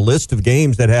going through a list of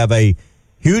games that have a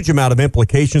huge amount of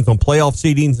implications on playoff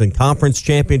seedings and conference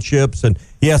championships. And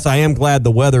yes, I am glad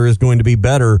the weather is going to be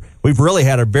better. We've really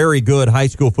had a very good high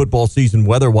school football season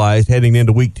weather-wise heading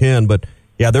into Week 10. But,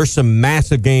 yeah, there's some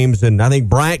massive games, and I think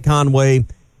Bryant Conway,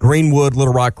 Greenwood,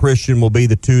 Little Rock Christian will be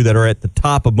the two that are at the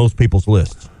top of most people's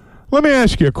lists. Let me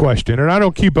ask you a question, and I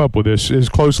don't keep up with this as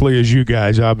closely as you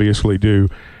guys obviously do.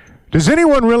 Does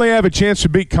anyone really have a chance to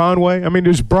beat Conway? I mean,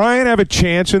 does Bryan have a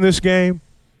chance in this game?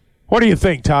 What do you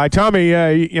think, Ty? Tommy,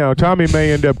 Tommy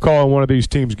may end up calling one of these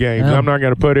teams' games. I'm not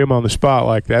going to put him on the spot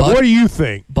like that. What do you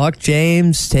think? Buck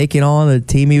James taking on the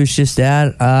team he was just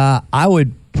at. I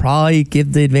would probably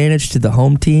give the advantage to the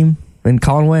home team in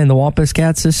Conway and the Wampus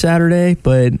Cats this Saturday,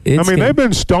 but they've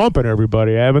been stomping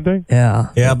everybody, haven't they? Yeah.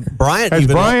 Yeah, Bryant. Has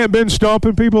Bryant been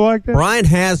stomping people like that? Bryant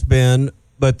has been,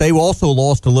 but they also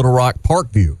lost to Little Rock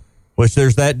Parkview, which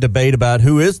there's that debate about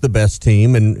who is the best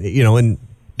team, and in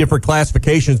different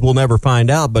classifications we'll never find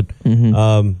out. But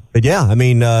yeah, I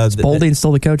mean, is Bolding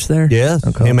still the coach there? Yes,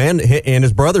 okay. Him and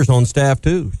his brother's on staff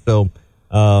too. So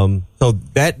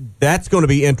that's going to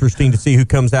be interesting to see who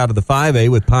comes out of the 5A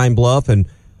with Pine Bluff and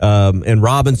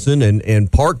Robinson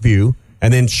and Parkview,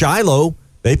 and then Shiloh.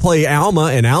 They play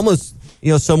Alma, and Alma's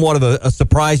somewhat of a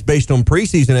surprise based on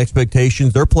preseason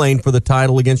expectations. They're playing for the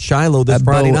title against Shiloh this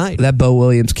Friday night. That Bo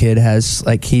Williams kid has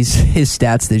his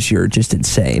stats this year are just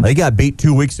insane. They got beat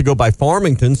 2 weeks ago by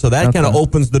Farmington, so that kind of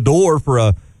opens the door for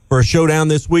a showdown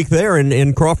this week there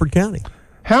in Crawford County.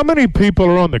 How many people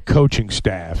are on the coaching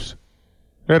staffs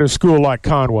at a school like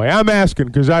Conway? I'm asking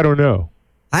because I don't know.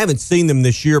 I haven't seen them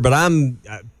this year, but I'm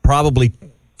probably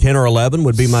 10 or 11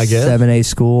 would be my guess. 7A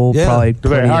school, probably. Do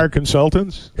they hire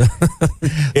consultants?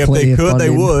 If they could, they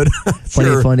would. Plenty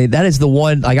of funding. That is the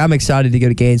one. I'm excited to go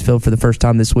to Gainesville for the first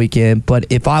time this weekend. But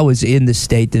if I was in the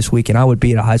state this weekend, I would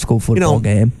be at a high school football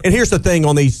game. And here's the thing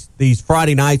on these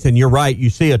Friday nights, and you're right, you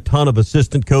see a ton of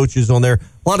assistant coaches on there.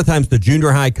 A lot of times the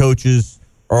junior high coaches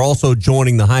are also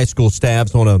joining the high school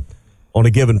staffs on a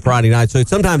given Friday night. So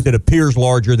sometimes it appears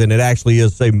larger than it actually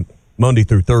is, say, Monday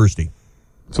through Thursday.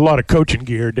 It's a lot of coaching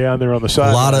gear down there on the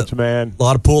sidelines, man. A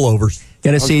lot of pullovers.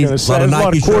 Got to see a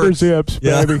lot of quarter zips,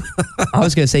 baby. I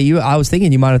was going to say, I was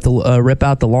thinking you might have to rip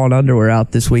out the lawn underwear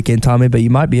out this weekend, Tommy, but you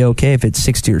might be okay if it's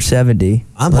 60 or 70.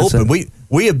 I'm hoping.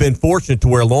 We have been fortunate to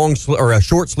wear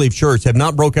short sleeve shirts, have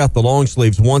not broke out the long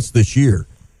sleeves once this year.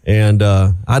 And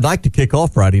I'd like to kick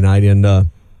off Friday night in the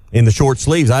short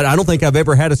sleeves. I don't think I've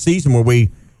ever had a season where we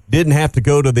didn't have to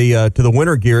go to the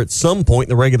winter gear at some point in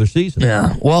the regular season.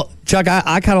 Yeah. Well, Chuck,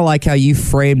 I kind of like how you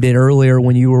framed it earlier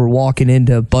when you were walking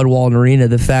into Bud Walton Arena,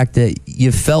 the fact that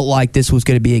you felt like this was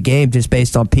going to be a game just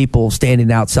based on people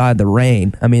standing outside the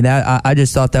rain. I mean, I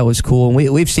just thought that was cool.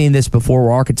 And we've seen this before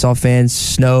where Arkansas fans,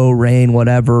 snow, rain,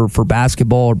 whatever, for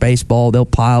basketball or baseball, they'll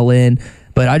pile in.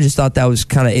 But I just thought that was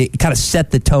it kind of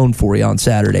set the tone for you on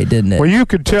Saturday, didn't it? Well, you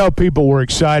could tell people were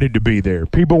excited to be there.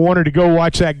 People wanted to go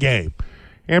watch that game.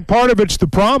 And part of it's the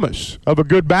promise of a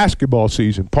good basketball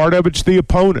season. Part of it's the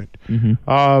opponent.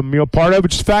 Part of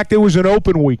it's the fact it was an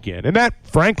open weekend. And that,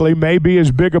 frankly, may be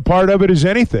as big a part of it as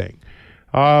anything.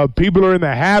 People are in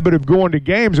the habit of going to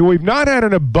games, and we've not had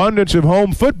an abundance of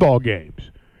home football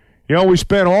games. We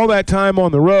spent all that time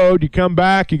on the road. You come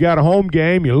back, you got a home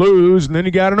game, you lose, and then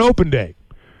you got an open day.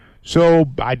 So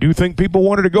I do think people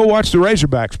wanted to go watch the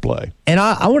Razorbacks play. And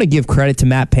I want to give credit to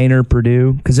Matt Painter,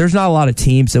 Purdue, because there's not a lot of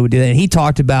teams that would do that. And he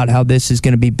talked about how this is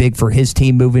going to be big for his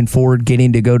team moving forward,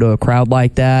 getting to go to a crowd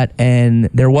like that. And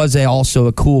there was also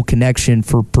a cool connection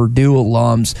for Purdue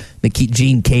alums, the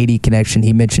Gene Cady connection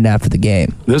he mentioned after the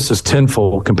game. This is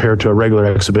tenfold compared to a regular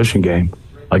exhibition game.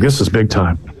 Like, this is big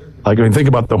time. Like, I mean, think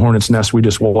about the Hornets' nest we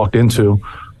just walked into.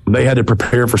 They had to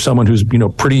prepare for someone who's,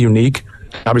 pretty unique.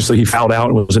 Obviously, he fouled out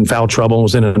and was in foul trouble and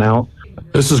was in and out.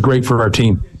 This is great for our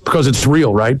team because it's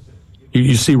real, right?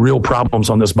 You see real problems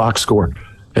on this box score.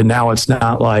 And now it's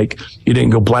not like you didn't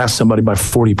go blast somebody by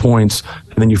 40 points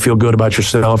and then you feel good about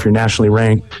yourself, you're nationally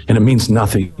ranked, and it means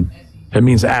nothing. It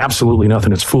means absolutely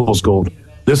nothing. It's fool's gold.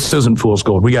 This isn't fool's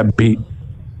gold. We got beat.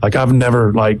 Like, I've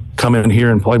never, come in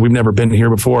here and played. We've never been here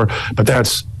before. But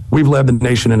we've led the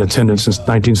nation in attendance since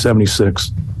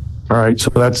 1976. All right,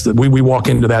 so we walk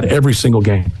into that every single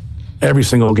game. Every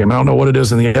single game. I don't know what it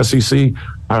is in the SEC.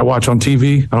 I watch on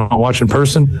TV. I don't watch in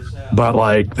person. But,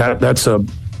 that's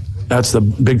the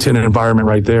Big Ten environment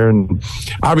right there. And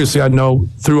obviously I know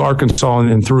through Arkansas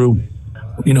and through,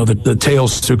 the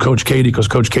tales to Coach Cady, because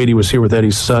Coach Cady was here with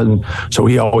Eddie Sutton. So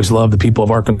he always loved the people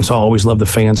of Arkansas, always loved the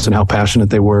fans and how passionate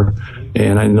they were.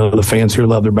 And I know the fans here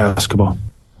love their basketball.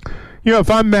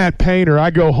 If I'm Matt Painter, I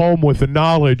go home with the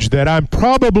knowledge that I'm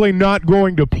probably not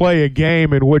going to play a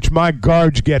game in which my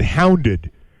guards get hounded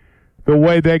the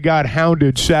way they got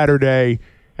hounded Saturday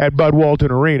at Bud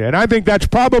Walton Arena. And I think that's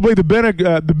probably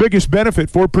the biggest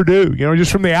benefit for Purdue.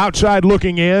 Just from the outside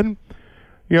looking in,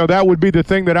 that would be the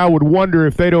thing that I would wonder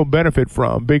if they don't benefit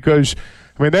from, because,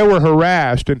 they were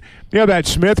harassed. And, that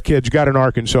Smith kid's got an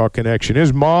Arkansas connection.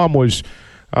 His mom was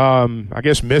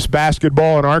Miss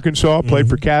Basketball in Arkansas, played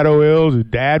for Caddo Hills. His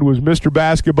dad was Mr.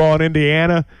 Basketball in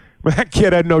Indiana. That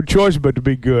kid had no choice but to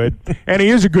be good, and he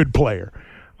is a good player.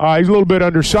 He's a little bit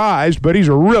undersized, but he's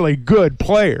a really good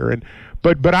player.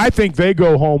 But I think they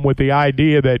go home with the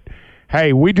idea that,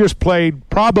 hey, we just played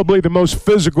probably the most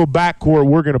physical backcourt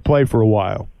we're going to play for a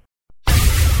while.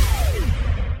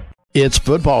 It's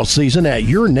football season at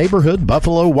your neighborhood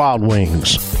Buffalo Wild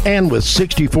Wings. And with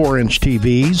 64-inch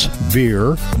TVs,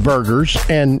 beer, burgers,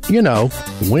 and,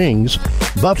 wings,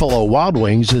 Buffalo Wild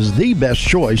Wings is the best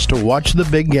choice to watch the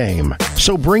big game.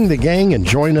 So bring the gang and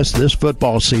join us this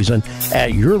football season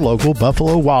at your local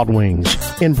Buffalo Wild Wings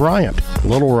in Bryant,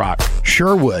 Little Rock,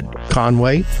 Sherwood,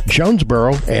 Conway,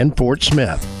 Jonesboro, and Fort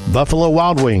Smith. Buffalo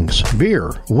Wild Wings,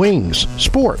 beer, wings,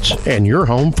 sports, and your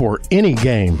home for any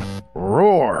game.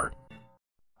 Roar!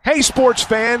 Hey, sports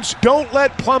fans, don't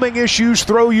let plumbing issues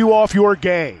throw you off your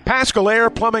game. Pascal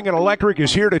Air Plumbing and Electric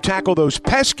is here to tackle those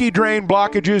pesky drain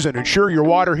blockages and ensure your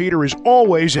water heater is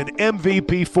always in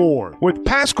MVP form. With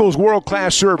Pascal's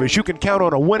world-class service, you can count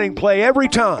on a winning play every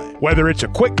time. Whether it's a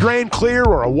quick drain clear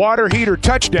or a water heater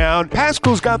touchdown,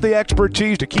 Pascal's got the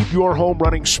expertise to keep your home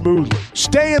running smoothly.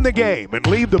 Stay in the game and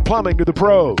leave the plumbing to the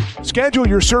pros. Schedule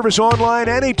your service online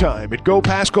anytime at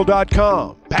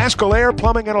gopascal.com. Pascal Air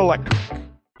Plumbing and Electric.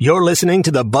 You're listening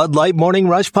to the Bud Light Morning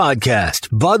Rush Podcast.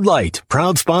 Bud Light,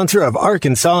 proud sponsor of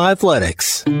Arkansas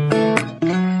Athletics. Musk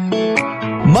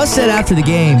said after the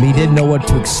game he didn't know what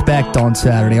to expect on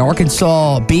Saturday.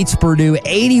 Arkansas beats Purdue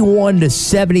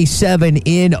 81-77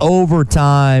 in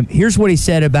overtime. Here's what he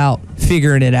said about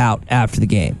figuring it out after the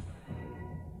game.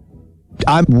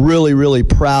 I'm really, really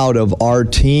proud of our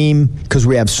team because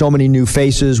we have so many new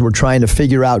faces. We're trying to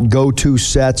figure out go-to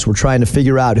sets. We're trying to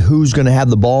figure out who's going to have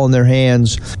the ball in their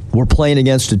hands. We're playing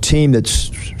against a team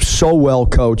that's so well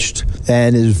coached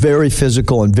and is very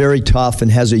physical and very tough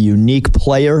and has a unique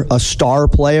player, a star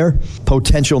player,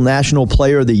 potential national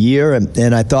player of the year.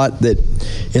 And I thought that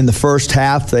in the first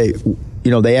half, they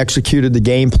executed the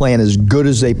game plan as good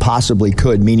as they possibly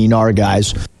could, meaning our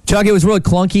guys. Chuck, it was really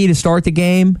clunky to start the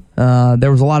game. There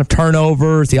was a lot of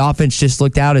turnovers. The offense just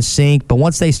looked out of sync. But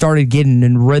once they started getting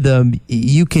in rhythm,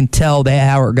 you can tell they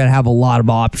are going to have a lot of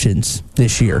options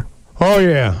this year. Oh,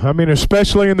 yeah.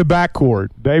 Especially in the backcourt.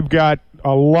 They've got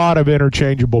a lot of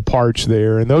interchangeable parts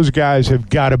there, and those guys have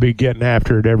got to be getting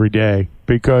after it every day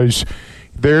because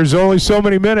there's only so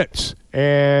many minutes.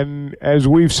 And as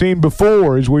we've seen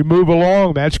before, as we move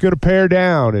along, that's going to pare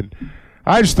down. And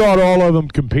I just thought all of them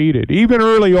competed. Even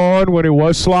early on when it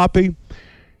was sloppy,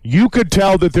 you could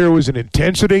tell that there was an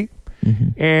intensity.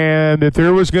 and that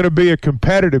there was going to be a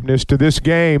competitiveness to this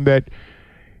game that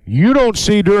you don't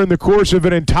see during the course of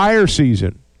an entire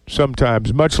season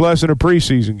sometimes, much less in a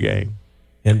preseason game.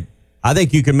 And I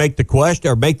think you can make the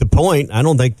question or make the point. I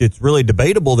don't think it's really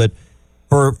debatable that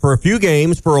for a few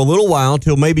games, for a little while,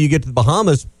 till maybe you get to the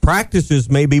Bahamas, practices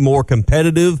may be more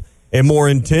competitive and more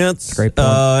intense and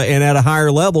at a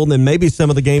higher level than maybe some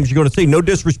of the games you're going to see. No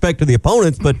disrespect to the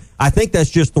opponents, but I think that's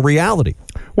just the reality.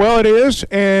 Well, it is,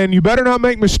 and you better not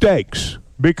make mistakes,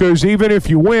 because even if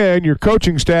you win, your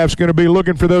coaching staff's going to be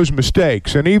looking for those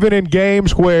mistakes. And even in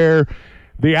games where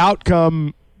the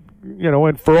outcome,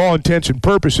 and for all intents and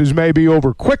purposes may be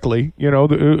over quickly,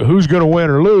 who's going to win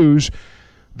or lose,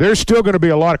 there's still going to be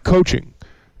a lot of coaching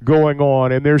going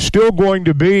on, and there's still going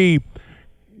to be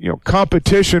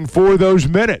competition for those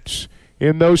minutes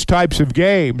in those types of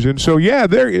games. And so,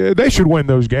 they should win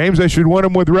those games. They should win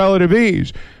them with relative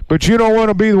ease. But you don't want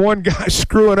to be the one guy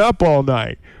screwing up all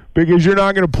night, because you're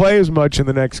not going to play as much in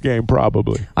the next game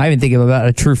probably. I even think about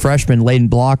a true freshman, Layden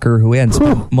Blocker, who we hadn't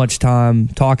spent much time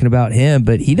talking about him,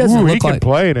 but he doesn't look like he can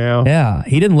play now. Yeah,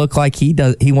 he didn't look like he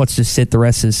wants to sit the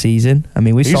rest of the season. I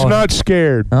mean, he's not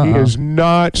scared. He is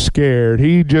not scared.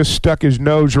 He just stuck his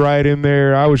nose right in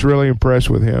there. I was really impressed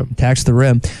with him. Tax the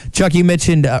rim. Chuck, you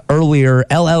mentioned earlier,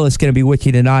 L. Ellis going to be with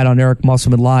you tonight on Eric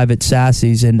Musselman Live at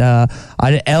Sassy's, and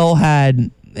L had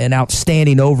an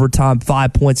outstanding overtime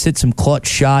 5 points, hit some clutch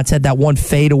shots, had that one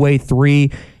fadeaway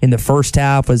three in the first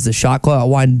half as the shot clock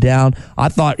winded down. I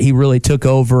thought he really took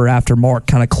over after Mark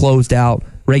kind of closed out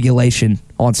regulation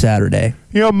on Saturday.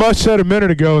 Musk said a minute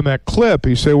ago in that clip,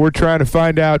 he said, we're trying to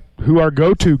find out who our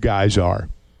go-to guys are.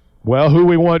 Well, who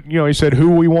we want, he said,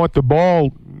 who we want the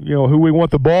ball, who we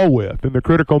want the ball with in the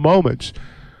critical moments.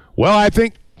 Well, I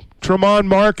think Tremont,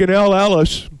 Mark, and L.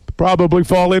 Ellis probably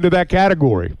fall into that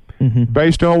category.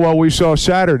 Based on what we saw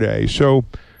Saturday. So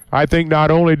I think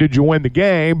not only did you win the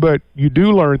game, but you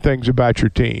do learn things about your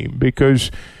team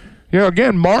because,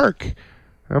 again, Mark,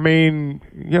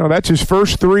 that's his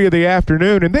first three of the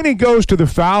afternoon, and then he goes to the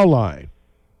foul line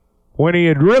when he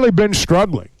had really been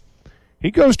struggling.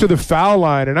 He goes to the foul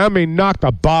line and, knocked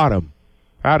the bottom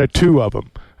out of two of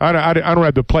them. I don't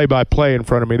have the play-by-play in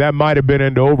front of me. That might have been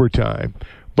into overtime.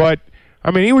 But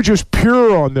he was just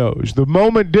pure on those. The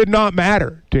moment did not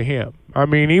matter to him.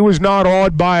 He was not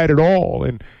awed by it at all.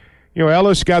 And,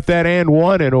 Ellis got that and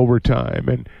one in overtime.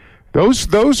 And those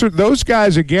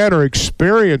guys, again, are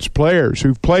experienced players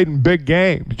who've played in big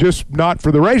games, just not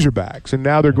for the Razorbacks, and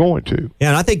now they're going to. Yeah,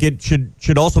 and I think it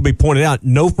should also be pointed out,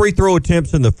 no free throw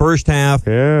attempts in the first half,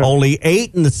 only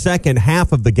 8 in the second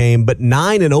half of the game, but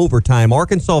 9 in overtime.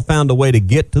 Arkansas found a way to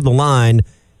get to the line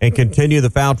and continue the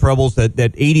foul troubles that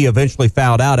Edey eventually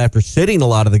fouled out after sitting a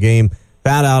lot of the game,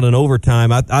 fouled out in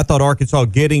overtime. I thought Arkansas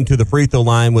getting to the free throw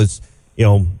line was,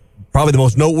 probably the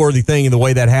most noteworthy thing in the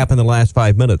way that happened in the last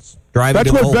 5 minutes.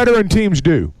 That's what veteran teams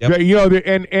do. Yep.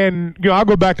 I'll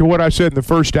go back to what I said in the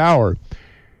first hour.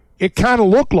 It kind of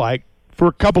looked like for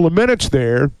a couple of minutes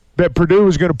there that Purdue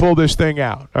was going to pull this thing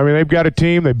out. They've got a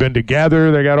team. They've been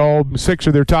together. They got all 6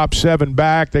 of their top 7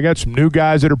 back. They got some new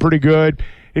guys that are pretty good.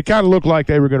 It kind of looked like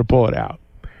they were going to pull it out.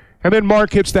 And then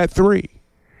Mark hits that three.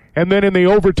 And then in the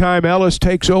overtime, Ellis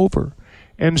takes over.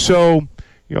 And so,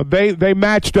 they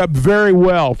matched up very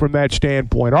well from that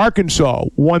standpoint. Arkansas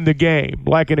won the game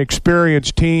like an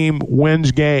experienced team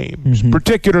wins games,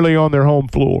 particularly on their home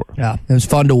floor. Yeah, it was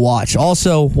fun to watch.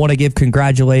 Also, want to give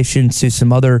congratulations to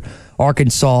some other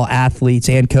Arkansas athletes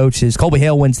and coaches. Colby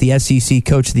Hale wins the SEC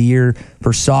Coach of the Year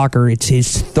for soccer. It's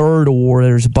his 3rd award.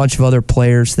 There's a bunch of other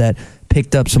players that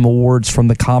picked up some awards from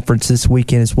the conference this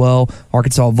weekend as well.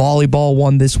 Arkansas volleyball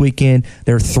won this weekend.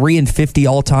 They're 3-50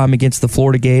 all-time against the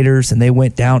Florida Gators, and they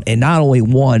went down and not only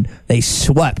won, they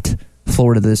swept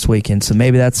Florida this weekend. So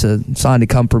maybe that's a sign to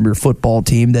come from your football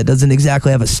team that doesn't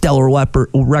exactly have a stellar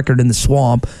record in the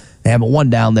swamp. They haven't won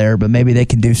down there, but maybe they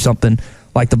can do something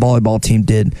like the volleyball team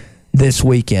did this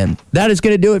weekend. That is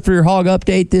going to do it for your Hog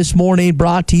Update this morning,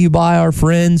 brought to you by our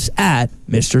friends at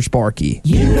Mr. Sparky.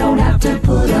 You don't have to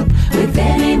put up with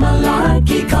any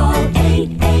malarkey. Call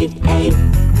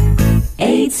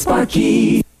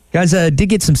 888-8-SPARKY. Guys, did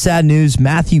get some sad news.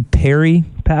 Matthew Perry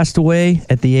passed away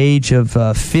at the age of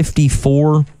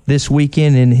 54 this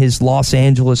weekend in his Los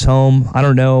Angeles home. I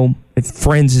don't know if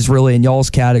Friends is really in y'all's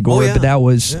category, but that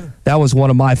was one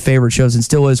of my favorite shows and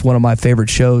still is one of my favorite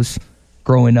shows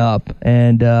growing up.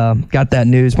 And got that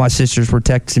news. My sisters were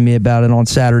texting me about it on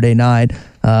Saturday night.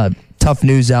 Tough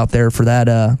news out there for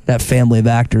that family of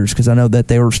actors, because I know that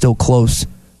they were still close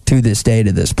to this day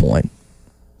to this point.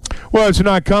 Well, it's an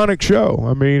iconic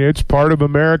show. It's part of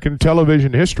American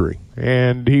television history.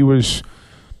 And he was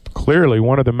clearly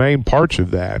one of the main parts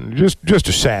of that. And just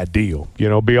a sad deal,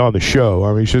 beyond the show.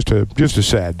 I mean, it's just a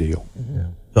sad deal. Yeah.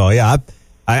 So, yeah,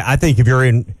 I think if you're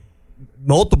in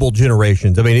multiple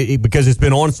generations, I mean, because it's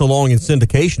been on so long in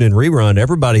syndication and rerun,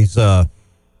 everybody's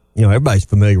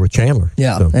familiar with Chandler.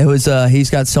 Yeah, so. It was. He's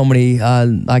got so many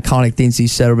iconic things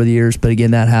he's said over the years. But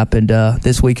again, that happened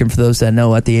this weekend. For those that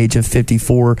know, at the age of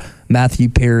 54, Matthew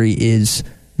Perry is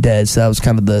dead. So that was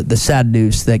kind of the sad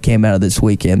news that came out of this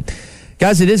weekend.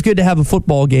 Guys, it is good to have a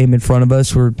football game in front of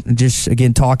us. We're just,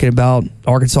 again, talking about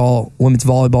Arkansas women's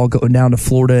volleyball going down to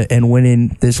Florida and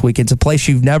winning this weekend. It's a place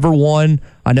you've never won.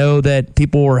 I know that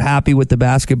people were happy with the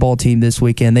basketball team this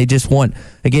weekend. They just want,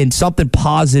 again, something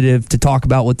positive to talk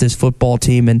about with this football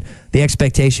team, and the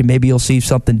expectation maybe you'll see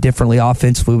something differently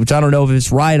offensively, which I don't know if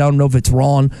it's right, I don't know if it's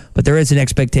wrong, but there is an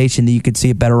expectation that you could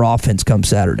see a better offense come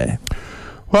Saturday.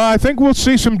 Well, I think we'll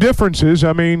see some differences.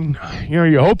 I mean,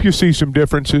 you hope you see some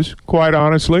differences, quite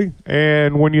honestly.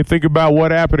 And when you think about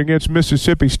what happened against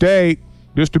Mississippi State,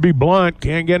 just to be blunt,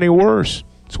 can't get any worse.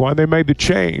 That's why they made the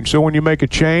change. So when you make a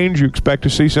change, you expect to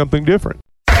see something different.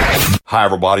 Hi,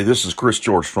 everybody. This is Chris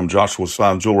George from Joshua's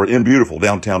Fine Jewelry in beautiful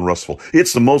downtown Russellville.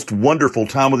 It's the most wonderful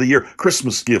time of the year.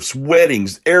 Christmas gifts,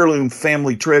 weddings, heirloom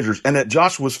family treasures. And at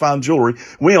Joshua's Fine Jewelry,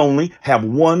 we only have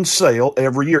one sale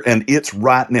every year, and it's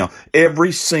right now.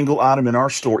 Every single item in our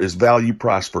store is value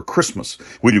priced for Christmas.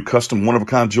 We do custom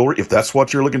one-of-a-kind jewelry. If that's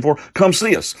what you're looking for, come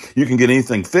see us. You can get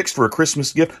anything fixed for a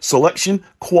Christmas gift. Selection,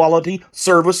 quality,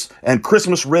 service, and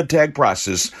Christmas red tag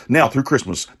prices now through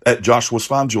Christmas at Joshua's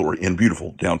Fine Jewelry in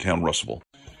beautiful downtown Russellville.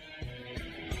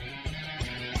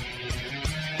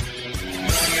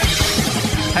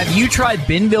 Have you tried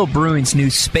Benville Brewing's new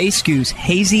Space Goose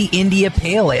Hazy India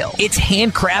Pale Ale? It's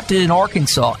handcrafted in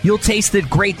Arkansas. You'll taste the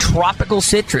great tropical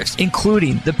citrus,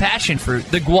 including the passion fruit,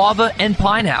 the guava, and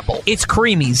pineapple. It's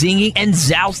creamy, zingy, and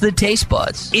zouts the taste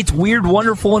buds. It's weird,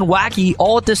 wonderful, and wacky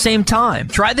all at the same time.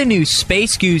 Try the new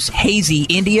Space Goose Hazy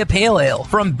India Pale Ale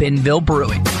from Benville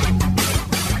Brewing.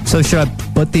 So should I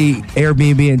put the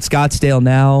Airbnb in Scottsdale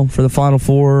now for the Final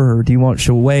Four, or do you want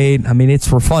to wait? I mean, it's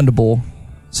refundable,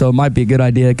 so it might be a good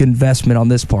idea, a good investment on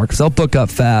this part, because they'll book up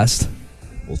fast.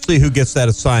 We'll see who gets that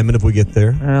assignment if we get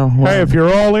there. Well, hey, if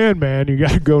you're all in, man, you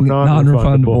got to go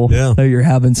non-refundable. Yeah. So you're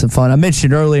having some fun. I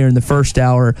mentioned earlier in the first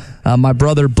hour, my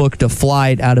brother booked a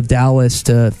flight out of Dallas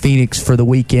to Phoenix for the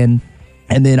weekend.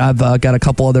 And then I've got a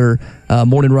couple other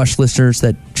Morning Rush listeners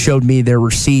that showed me their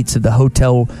receipts of the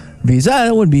hotel reviews.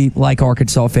 It wouldn't be like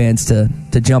Arkansas fans to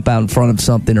jump out in front of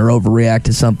something or overreact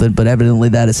to something, but evidently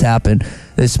that has happened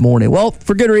this morning. Well,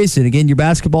 for good reason. Again, your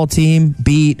basketball team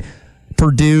beat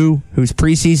Purdue, who's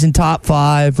preseason top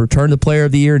 5, returned the player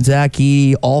of the year in Zach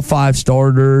Edey, all 5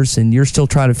 starters, and you're still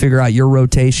trying to figure out your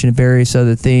rotation and various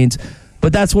other things.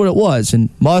 But that's what it was. And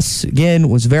Muss, again,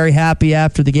 was very happy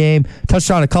after the game. Touched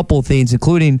on a couple of things,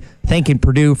 including thanking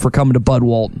Purdue for coming to Bud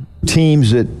Walton.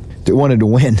 Teams that wanted to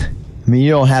win. I mean, you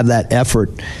don't have that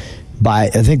effort by,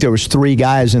 I think there was 3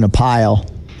 guys in a pile.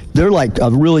 They're like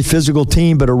a really physical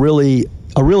team, but a really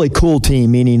cool team,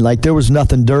 meaning like there was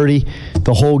nothing dirty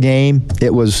the whole game.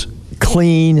 It was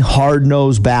clean,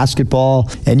 hard-nosed basketball,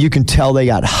 and you can tell they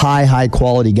got high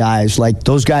quality guys. Like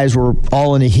those guys were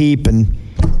all in a heap, and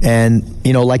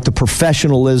like the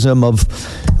professionalism of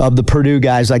the Purdue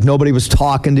guys, like nobody was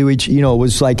talking to each, it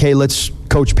was like, hey,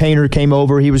 Coach Painter came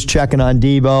over, he was checking on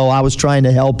Debo, I was trying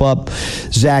to help up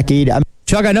Zach Edey.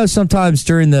 Chuck, I know sometimes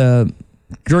during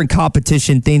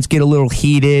competition things get a little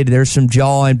heated, there's some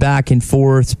jawing back and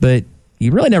forth, but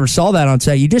you really never saw that on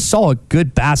Saturday. You just saw a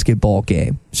good basketball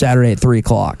game Saturday at 3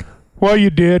 o'clock. Well, you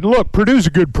did. Look, Purdue's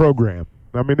a good program.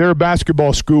 I mean, they're a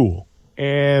basketball school.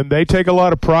 And they take a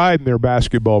lot of pride in their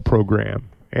basketball program.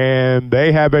 And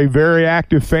they have a very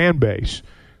active fan base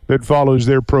that follows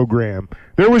their program.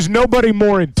 There was nobody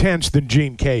more intense than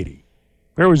Gene Cady.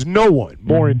 There was no one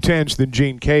more intense than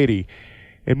Gene Cady.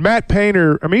 And Matt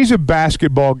Painter, I mean, he's a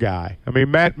basketball guy. I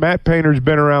mean, Matt Painter's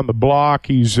been around the block.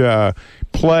 He's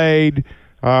played,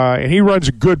 and he runs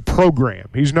a good program.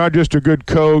 He's not just a good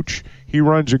coach. He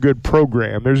runs a good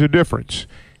program. There's a difference.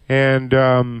 And,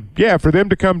 for them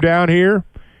to come down here,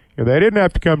 they didn't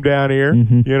have to come down here.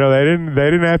 Mm-hmm. They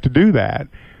didn't have to do that.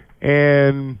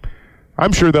 And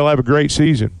I'm sure they'll have a great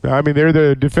season. I mean, they're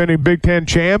the defending Big Ten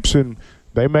champs, and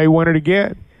they may win it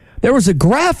again. There was a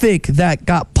graphic that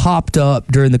got popped up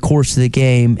during the course of the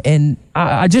game, and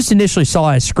I just initially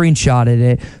saw it, I screenshotted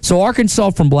it. So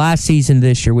Arkansas from last season to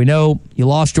this year, we know you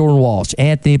lost Jordan Walsh,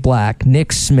 Anthony Black,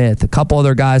 Nick Smith, a couple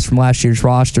other guys from last year's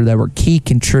roster that were key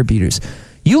contributors.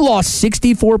 You lost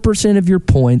 64% of your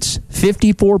points,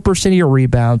 54% of your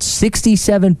rebounds,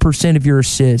 67% of your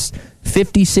assists,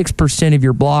 56% of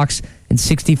your blocks, and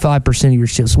 65% of your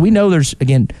steals. So we know there's,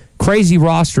 again, crazy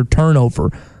roster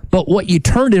turnover. But what you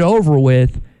turned it over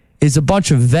with is a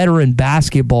bunch of veteran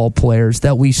basketball players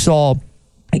that we saw,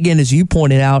 again, as you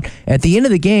pointed out, at the end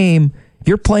of the game,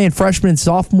 you're playing freshmen and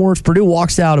sophomores. Purdue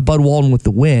walks out of Bud Walton with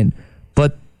the win.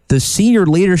 But the senior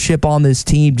leadership on this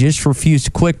team just refused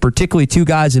to quit, particularly two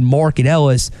guys in Mark and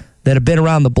Ellis that have been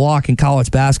around the block in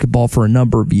college basketball for a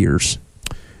number of years.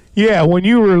 Yeah, when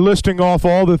you were listing off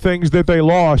all the things that they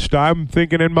lost, I'm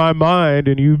thinking in my mind,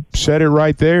 and you said it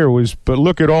right there, but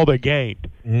look at all they gained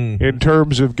in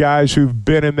terms of guys who've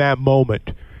been in that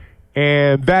moment.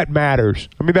 And that matters.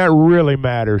 I mean, that really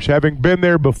matters. Having been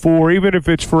there before, even if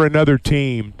it's for another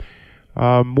team,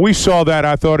 we saw that,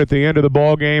 I thought, at the end of the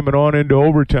ball game and on into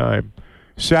overtime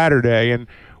Saturday. And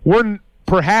we're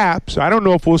perhaps, I don't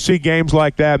know if we'll see games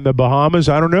like that in the Bahamas.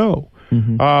 I don't know.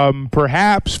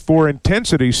 Perhaps for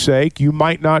intensity's sake, you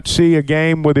might not see a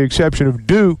game, with the exception of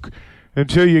Duke,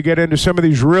 until you get into some of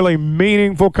these really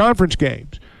meaningful conference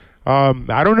games.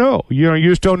 I don't know. You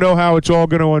just don't know how it's all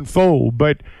going to unfold.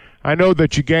 But I know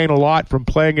that you gain a lot from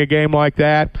playing a game like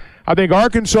that. I think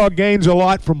Arkansas gains a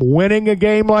lot from winning a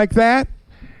game like that.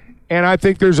 And I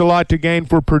think there's a lot to gain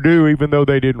for Purdue, even though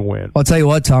they didn't win. I'll tell you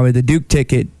what, Tommy, the Duke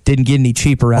ticket didn't get any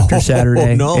cheaper after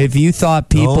Saturday. No. If you thought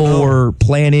people were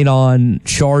planning on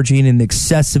charging an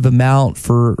excessive amount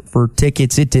for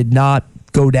tickets, it did not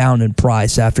go down in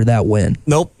price after that win.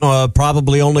 Nope,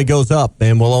 probably only goes up,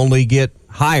 and will only get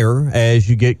higher as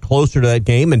you get closer to that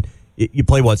game. And you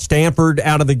play, Stanford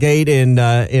out of the gate in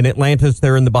Atlantis,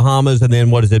 they're in the Bahamas, and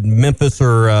then what is it, Memphis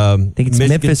or I think it's Michigan?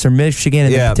 Memphis or Michigan,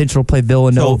 and the potential to play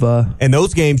Villanova. So, and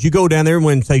those games, you go down there and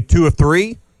win, say, 2 or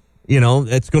 3,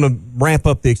 it's going to ramp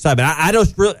up the excitement. I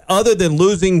just really, other than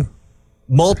losing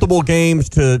multiple games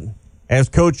to, as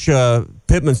Coach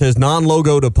Pittman says,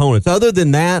 non-logoed opponents, other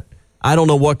than that, I don't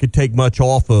know what could take much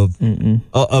off of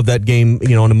that game,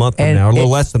 in a month from now, or a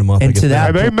little less than a month. And to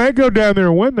that, they may go down there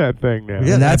and win that thing now.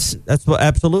 Yeah, that's what,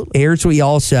 absolutely. Here's what you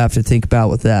also have to think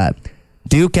about with that.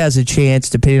 Duke has a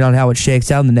chance, depending on how it shakes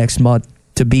out in the next month,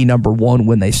 to be number 1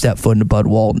 when they step foot into Bud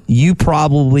Walton. You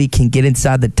probably can get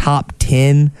inside the top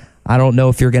 10. I don't know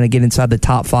if you're going to get inside the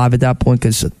top 5 at that point,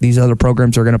 because these other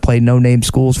programs are going to play no-name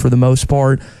schools for the most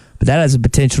part. But that has the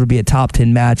potential to be a top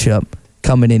 10 matchup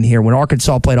coming in here. When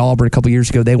Arkansas played Auburn a couple years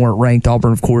ago, they weren't ranked.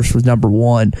 Auburn, of course, was number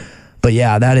 1. But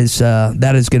yeah, that is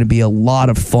going to be a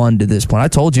lot of fun to this point. I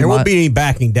told you there won't be any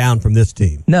backing down from this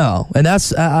team. No, and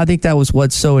I think that was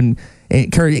what's so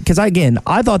encouraging. Because again,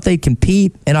 I thought they'd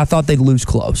compete, and I thought they'd lose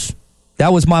close.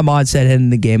 That was my mindset heading into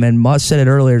the game. And Musk said it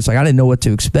earlier. It's like I didn't know what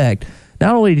to expect.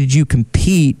 Not only did you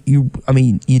compete, you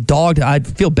dogged. I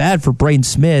feel bad for Braden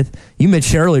Smith. You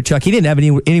mentioned earlier, Chuck, he didn't have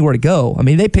anywhere to go. I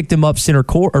mean, they picked him up center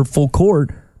court or full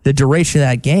court the duration of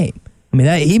that game. I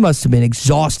mean, he must have been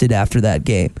exhausted after that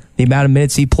game. The amount of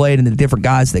minutes he played and the different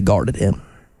guys that guarded him.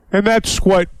 And that's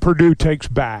what Purdue takes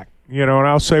back. And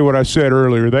I'll say what I said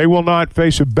earlier. They will not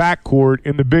face a backcourt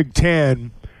in the Big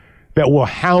Ten that will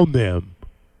hound them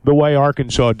the way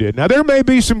Arkansas did. Now, there may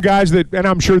be some guys that, and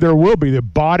I'm sure there will be, that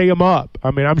body him up.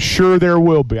 I mean, I'm sure there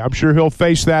will be. I'm sure he'll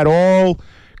face that all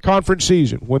conference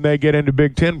season when they get into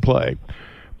Big Ten play.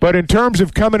 But in terms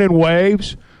of coming in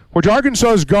waves, which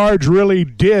Arkansas's guards really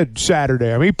did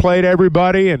Saturday. I mean, he played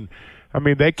everybody, and,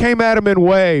 they came at him in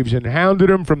waves and hounded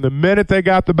him from the minute they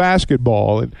got the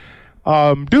basketball. And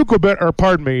Purdue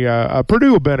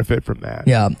will benefit from that.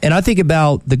 Yeah, and I think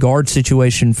about the guard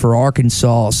situation for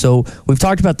Arkansas. So we've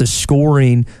talked about the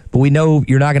scoring, but we know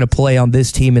you're not going to play on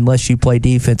this team unless you play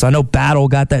defense. I know Battle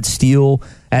got that steal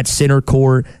at center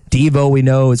court. Devo, we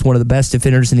know, is one of the best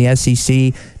defenders in the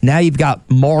SEC. Now you've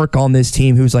got Mark on this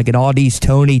team, who's like an Audi's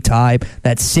Tony type,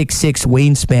 that 6'6"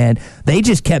 wingspan. They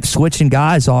just kept switching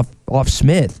guys off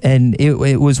Smith, and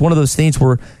it was one of those things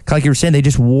where, like you were saying, they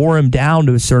just wore him down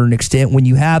to a certain extent. When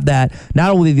you have that,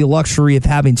 not only the luxury of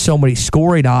having so many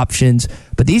scoring options,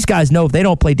 but these guys know if they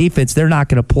don't play defense, they're not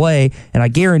going to play. And I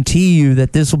guarantee you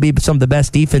that this will be some of the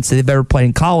best defense that they've ever played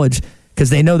in college, because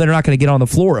they know they're not going to get on the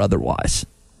floor otherwise.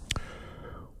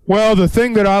 Well, the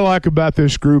thing that I like about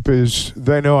this group is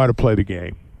they know how to play the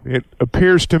game. It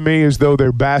appears to me as though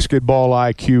their basketball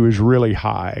IQ is really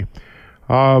high.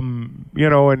 And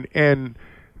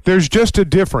there's just a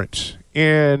difference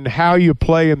in how you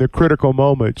play in the critical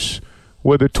moments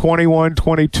with a 21,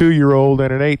 22-year-old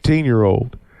and an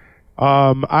 18-year-old.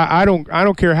 I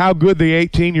don't care how good the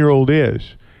 18-year-old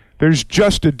is. There's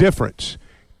just a difference.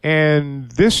 And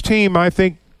this team, I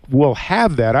think, will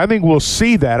have that. I think we'll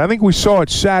see that. I think we saw it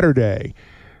Saturday.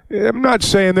 I'm not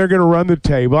saying they're going to run the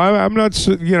table. I'm not,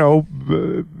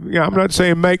 I'm not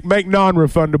saying make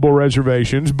non-refundable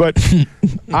reservations, but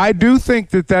I do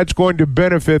think that that's going to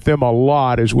benefit them a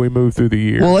lot as we move through the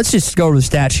year. Well, let's just go over the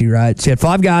stat sheet, right? So you had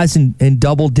 5 guys in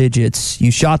double digits.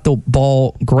 You shot the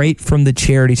ball great from the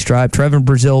charity stripe. Trevor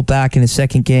Brazile back in his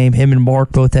second game. Him and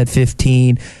Mark both had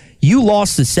 15. You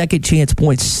lost the second chance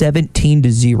points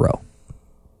 17-0.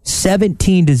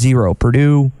 17-0.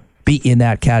 Purdue beat you in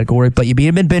that category, but you beat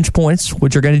them in bench points,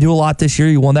 which are going to do a lot this year.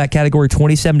 You won that category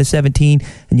 27-17,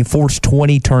 and you forced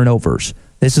 20 turnovers.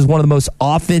 This is one of the most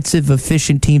offensive,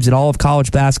 efficient teams in all of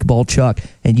college basketball, Chuck,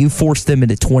 and you forced them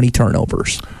into 20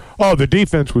 turnovers. Oh, the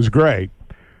defense was great.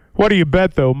 What do you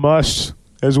bet, though, Muss,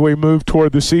 as we move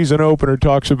toward the season opener,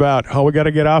 talks about, we got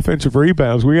to get offensive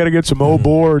rebounds. We got to get some O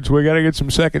boards. We got to get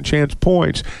some second chance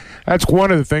points. That's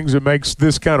one of the things that makes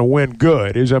this kind of win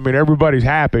good is, everybody's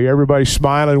happy. Everybody's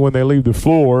smiling when they leave the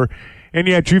floor. And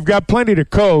yet you've got plenty to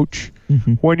coach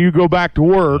when you go back to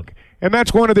work. And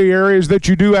that's one of the areas that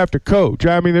you do have to coach.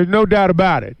 There's no doubt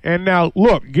about it. And now,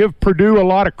 look, give Purdue a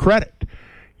lot of credit.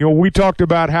 We talked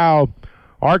about how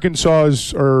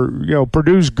Purdue's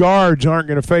guards aren't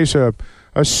going to face a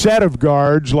set of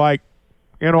guards like,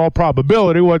 in all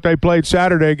probability, what they played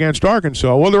Saturday against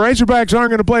Arkansas. Well, the Razorbacks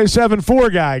aren't going to play a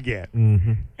 7-4 guy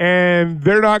again. And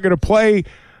they're not going to play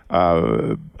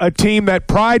a team that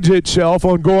prides itself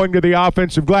on going to the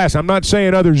offensive glass. I'm not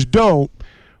saying others don't,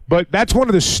 but that's one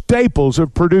of the staples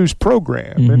of Purdue's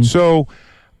program. And so,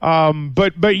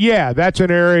 but yeah, that's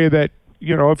an area that,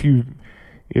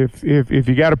 if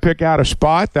you got to pick out a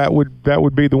spot, that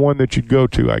would be the one that you'd go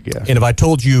to, I guess. And if I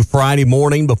told you Friday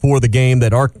morning before the game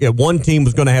that one team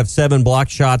was going to have 7 block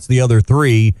shots, the other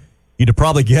 3, you'd have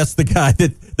probably guessed the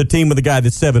team with the guy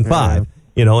that's 7'5".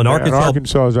 And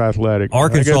Arkansas is athletic.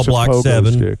 Arkansas blocked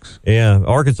 7. Sticks. Yeah,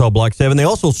 Arkansas blocked 7. They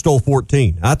also stole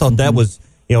 14. I thought that was,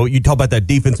 you talk about that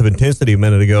defensive intensity a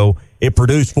minute ago. It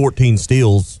produced 14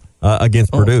 steals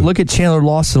against Purdue. Look at Chandler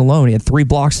Lawson alone. He had 3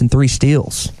 blocks and 3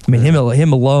 steals.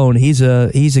 Him alone, he's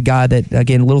a guy that,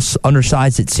 again, a little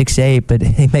undersized at 6'8", but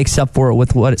he makes up for it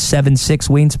with, 7'6"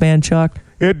 wingspan, Chuck?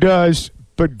 It does,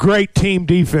 but great team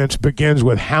defense begins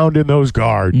with hounding those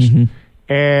guards.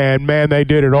 And, man, they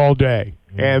did it all day.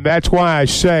 And that's why I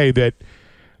say that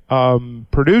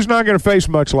Purdue's not going to face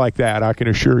much like that, I can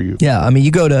assure you. Yeah, you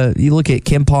look at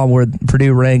KenPom where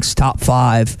Purdue ranks top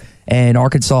 5, and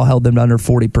Arkansas held them to under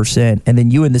 40%. And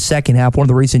then you in the second half, one of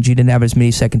the reasons you didn't have as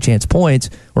many second chance points,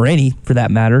 or any for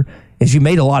that matter, is you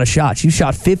made a lot of shots. You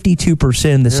shot 52%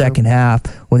 in the second half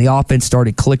when the offense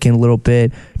started clicking a little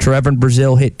bit. Trevor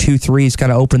Brazile hit 2 threes,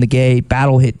 kind of opened the gate.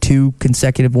 Battle hit 2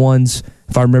 consecutive ones,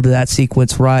 if I remember that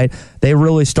sequence right. They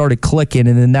really started clicking,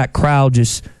 and then that crowd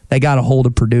they got a hold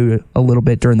of Purdue a little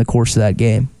bit during the course of that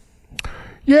game.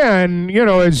 Yeah, and,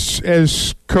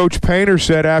 as Coach Painter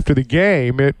said after the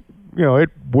game, it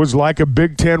was like a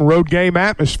Big Ten road game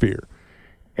atmosphere.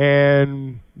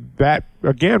 And that,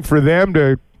 again, for them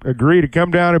to agree to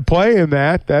come down and play in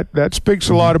that speaks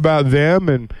a lot about them.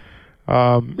 And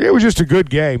it was just a good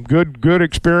game, good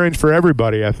experience for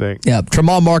everybody, I think. Yeah,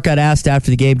 Tremont Mark got asked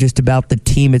after the game just about the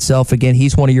team itself. Again,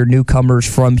 he's one of your newcomers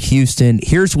from Houston.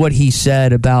 Here's what he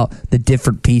said about the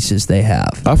different pieces they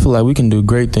have. I feel like we can do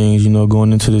great things,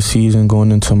 going into the season,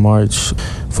 going into March.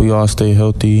 If we all stay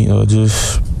healthy,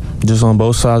 just on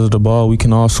both sides of the ball, we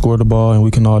can all score the ball and we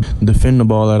can all defend the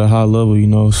ball at a high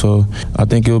level, So I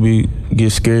think it'll get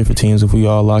scary for teams if we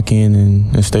all lock in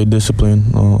and stay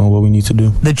disciplined on what we need to do.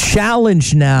 The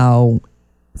challenge now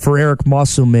for Eric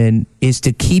Musselman is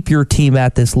to keep your team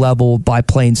at this level by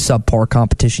playing subpar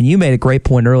competition. You made a great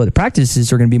point earlier. The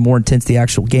practices are going to be more intense than the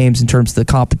actual games in terms of the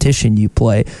competition you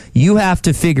play. You have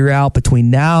to figure out between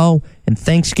now and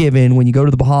Thanksgiving when you go to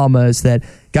the Bahamas that,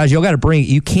 guys, you got to bring it.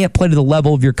 You can't play to the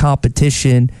level of your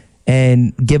competition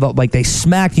and give up like they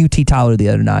smacked UT Tyler the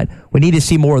other night. We need to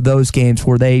see more of those games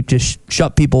where they just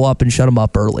shut people up and shut them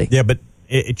up early. Yeah, but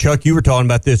Chuck, you were talking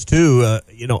about this too.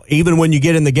 Even when you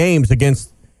get in the games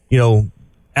against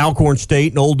Alcorn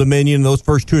State and Old Dominion, those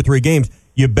first 2 or 3 games,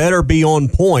 you better be on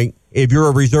point if you're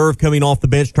a reserve coming off the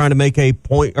bench trying to make a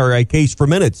point or a case for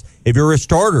minutes. If you're a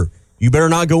starter, you better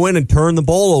not go in and turn the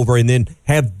ball over and then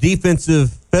have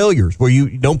defensive failures where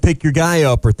you don't pick your guy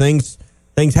up or things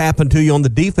happen to you on the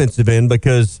defensive end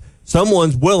because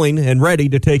someone's willing and ready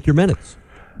to take your minutes.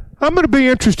 I'm going to be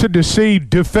interested to see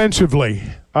defensively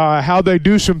how they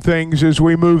do some things as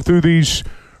we move through these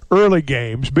early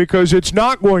games, because it's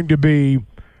not going to be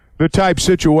the type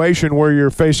situation where you're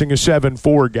facing a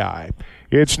 7-4 guy.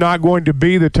 It's not going to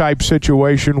be the type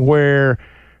situation where,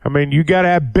 you got to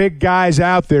have big guys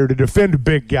out there to defend a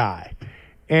big guy.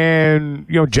 and,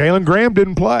 Jalen Graham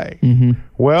didn't play. Mm-hmm.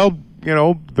 Well,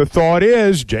 the thought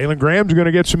is Jalen Graham's going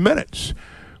to get some minutes.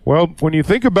 Well, when you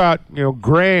think about,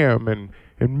 Graham and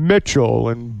Mitchell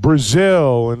and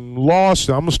Brazil and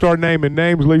Lawson, I'm going to start naming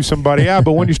names, leave somebody out.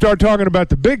 But when you start talking about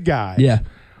the big guys,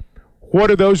 what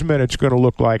are those minutes going to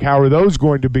look like? How are those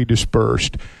going to be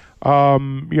dispersed?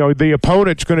 The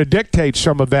opponent's going to dictate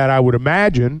some of that, I would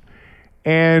imagine.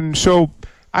 And so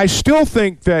I still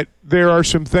think that there are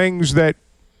some things that,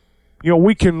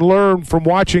 we can learn from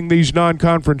watching these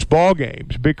non-conference ball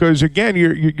games because, again,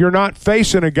 you're not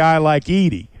facing a guy like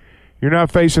Edey. You're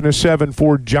not facing a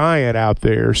 7'4" giant out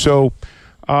there. So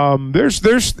there's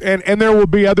there will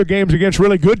be other games against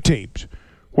really good teams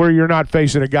where you're not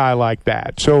facing a guy like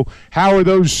that. So how are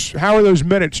those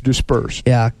minutes dispersed?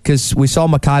 Yeah, because we saw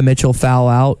Mekhi Mitchell foul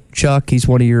out. Chuck, he's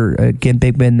one of your, again,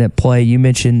 big men that play. You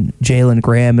mentioned Jalen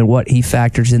Graham and what he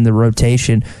factors in the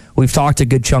rotation. We've talked a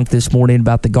good chunk this morning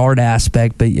about the guard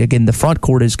aspect, but again, the front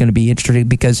court is going to be interesting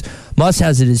because Muss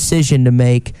has a decision to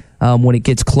make when it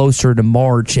gets closer to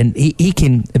March, and he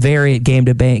can vary it game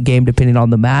to game depending on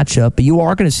the matchup. But you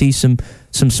are going to see some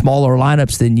smaller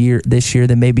lineups this year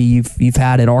than maybe you've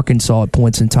had at Arkansas at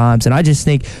points and times. And I just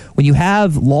think when you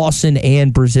have Lawson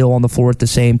and Brazil on the floor at the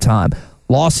same time,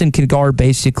 Lawson can guard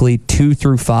basically 2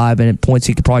 through 5, and at points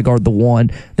he could probably guard the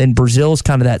 1. Then Brazil's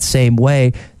kind of that same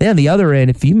way. Then on the other end,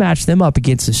 if you match them up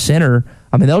against the center,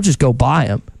 they'll just go by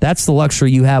him. That's the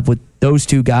luxury you have with those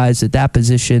two guys at that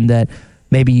position that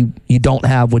maybe you don't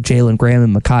have with Jalen Graham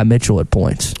and Mekhi Mitchell at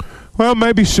points. Well,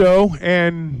 maybe so.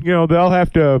 And, they'll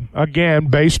have to, again,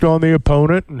 based on the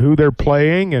opponent and who they're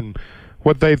playing and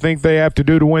what they think they have to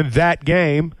do to win that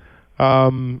game,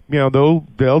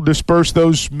 they'll disperse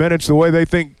those minutes the way they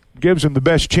think gives them the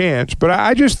best chance. But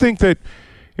I just think that,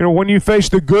 when you face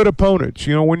the good opponents,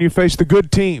 when you face the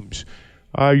good teams,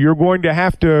 you're going to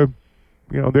have to,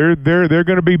 they're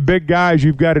going to be big guys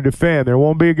you've got to defend. There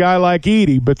won't be a guy like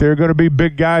Edey, but they're going to be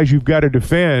big guys you've got to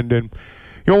defend. And,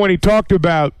 when he talked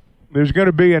about there's going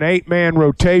to be an 8-man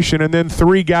rotation and then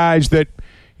 3 guys that,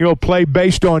 play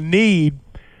based on need,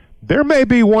 there may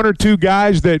be 1 or 2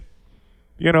 guys that,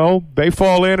 they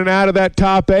fall in and out of that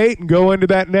top 8 and go into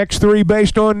that next 3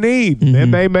 based on need. Mm-hmm.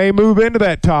 And they may move into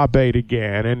that top 8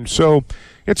 again. And so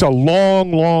it's a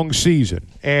long, long season.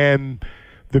 And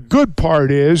the good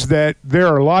part is that there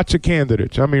are lots of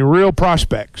candidates. Real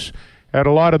prospects at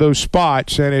a lot of those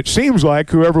spots. And it seems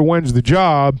like whoever wins the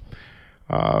job,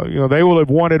 they will have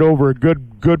won it over a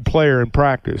good player in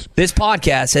practice. This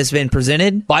podcast has been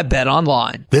presented by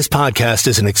BetOnline. This podcast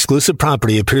is an exclusive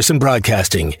property of Pearson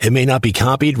Broadcasting. It may not be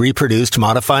copied, reproduced,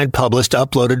 modified, published,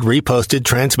 uploaded, reposted,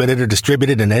 transmitted, or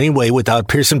distributed in any way without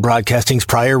Pearson Broadcasting's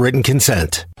prior written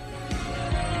consent.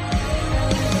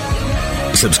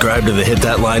 Subscribe to the Hit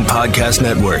That Line Podcast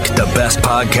Network, the best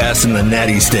podcast in the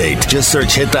Natty State. Just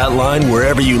search Hit That Line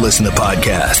wherever you listen to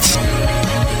podcasts.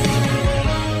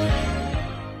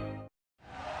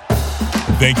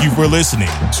 Thank you for listening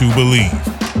to Believe.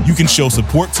 You can show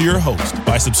support to your host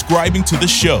by subscribing to the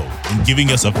show and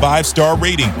giving us a 5-star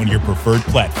rating on your preferred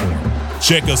platform.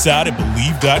 Check us out at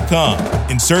Believe.com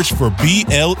and search for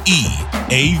BLEAV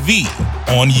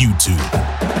on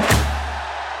YouTube.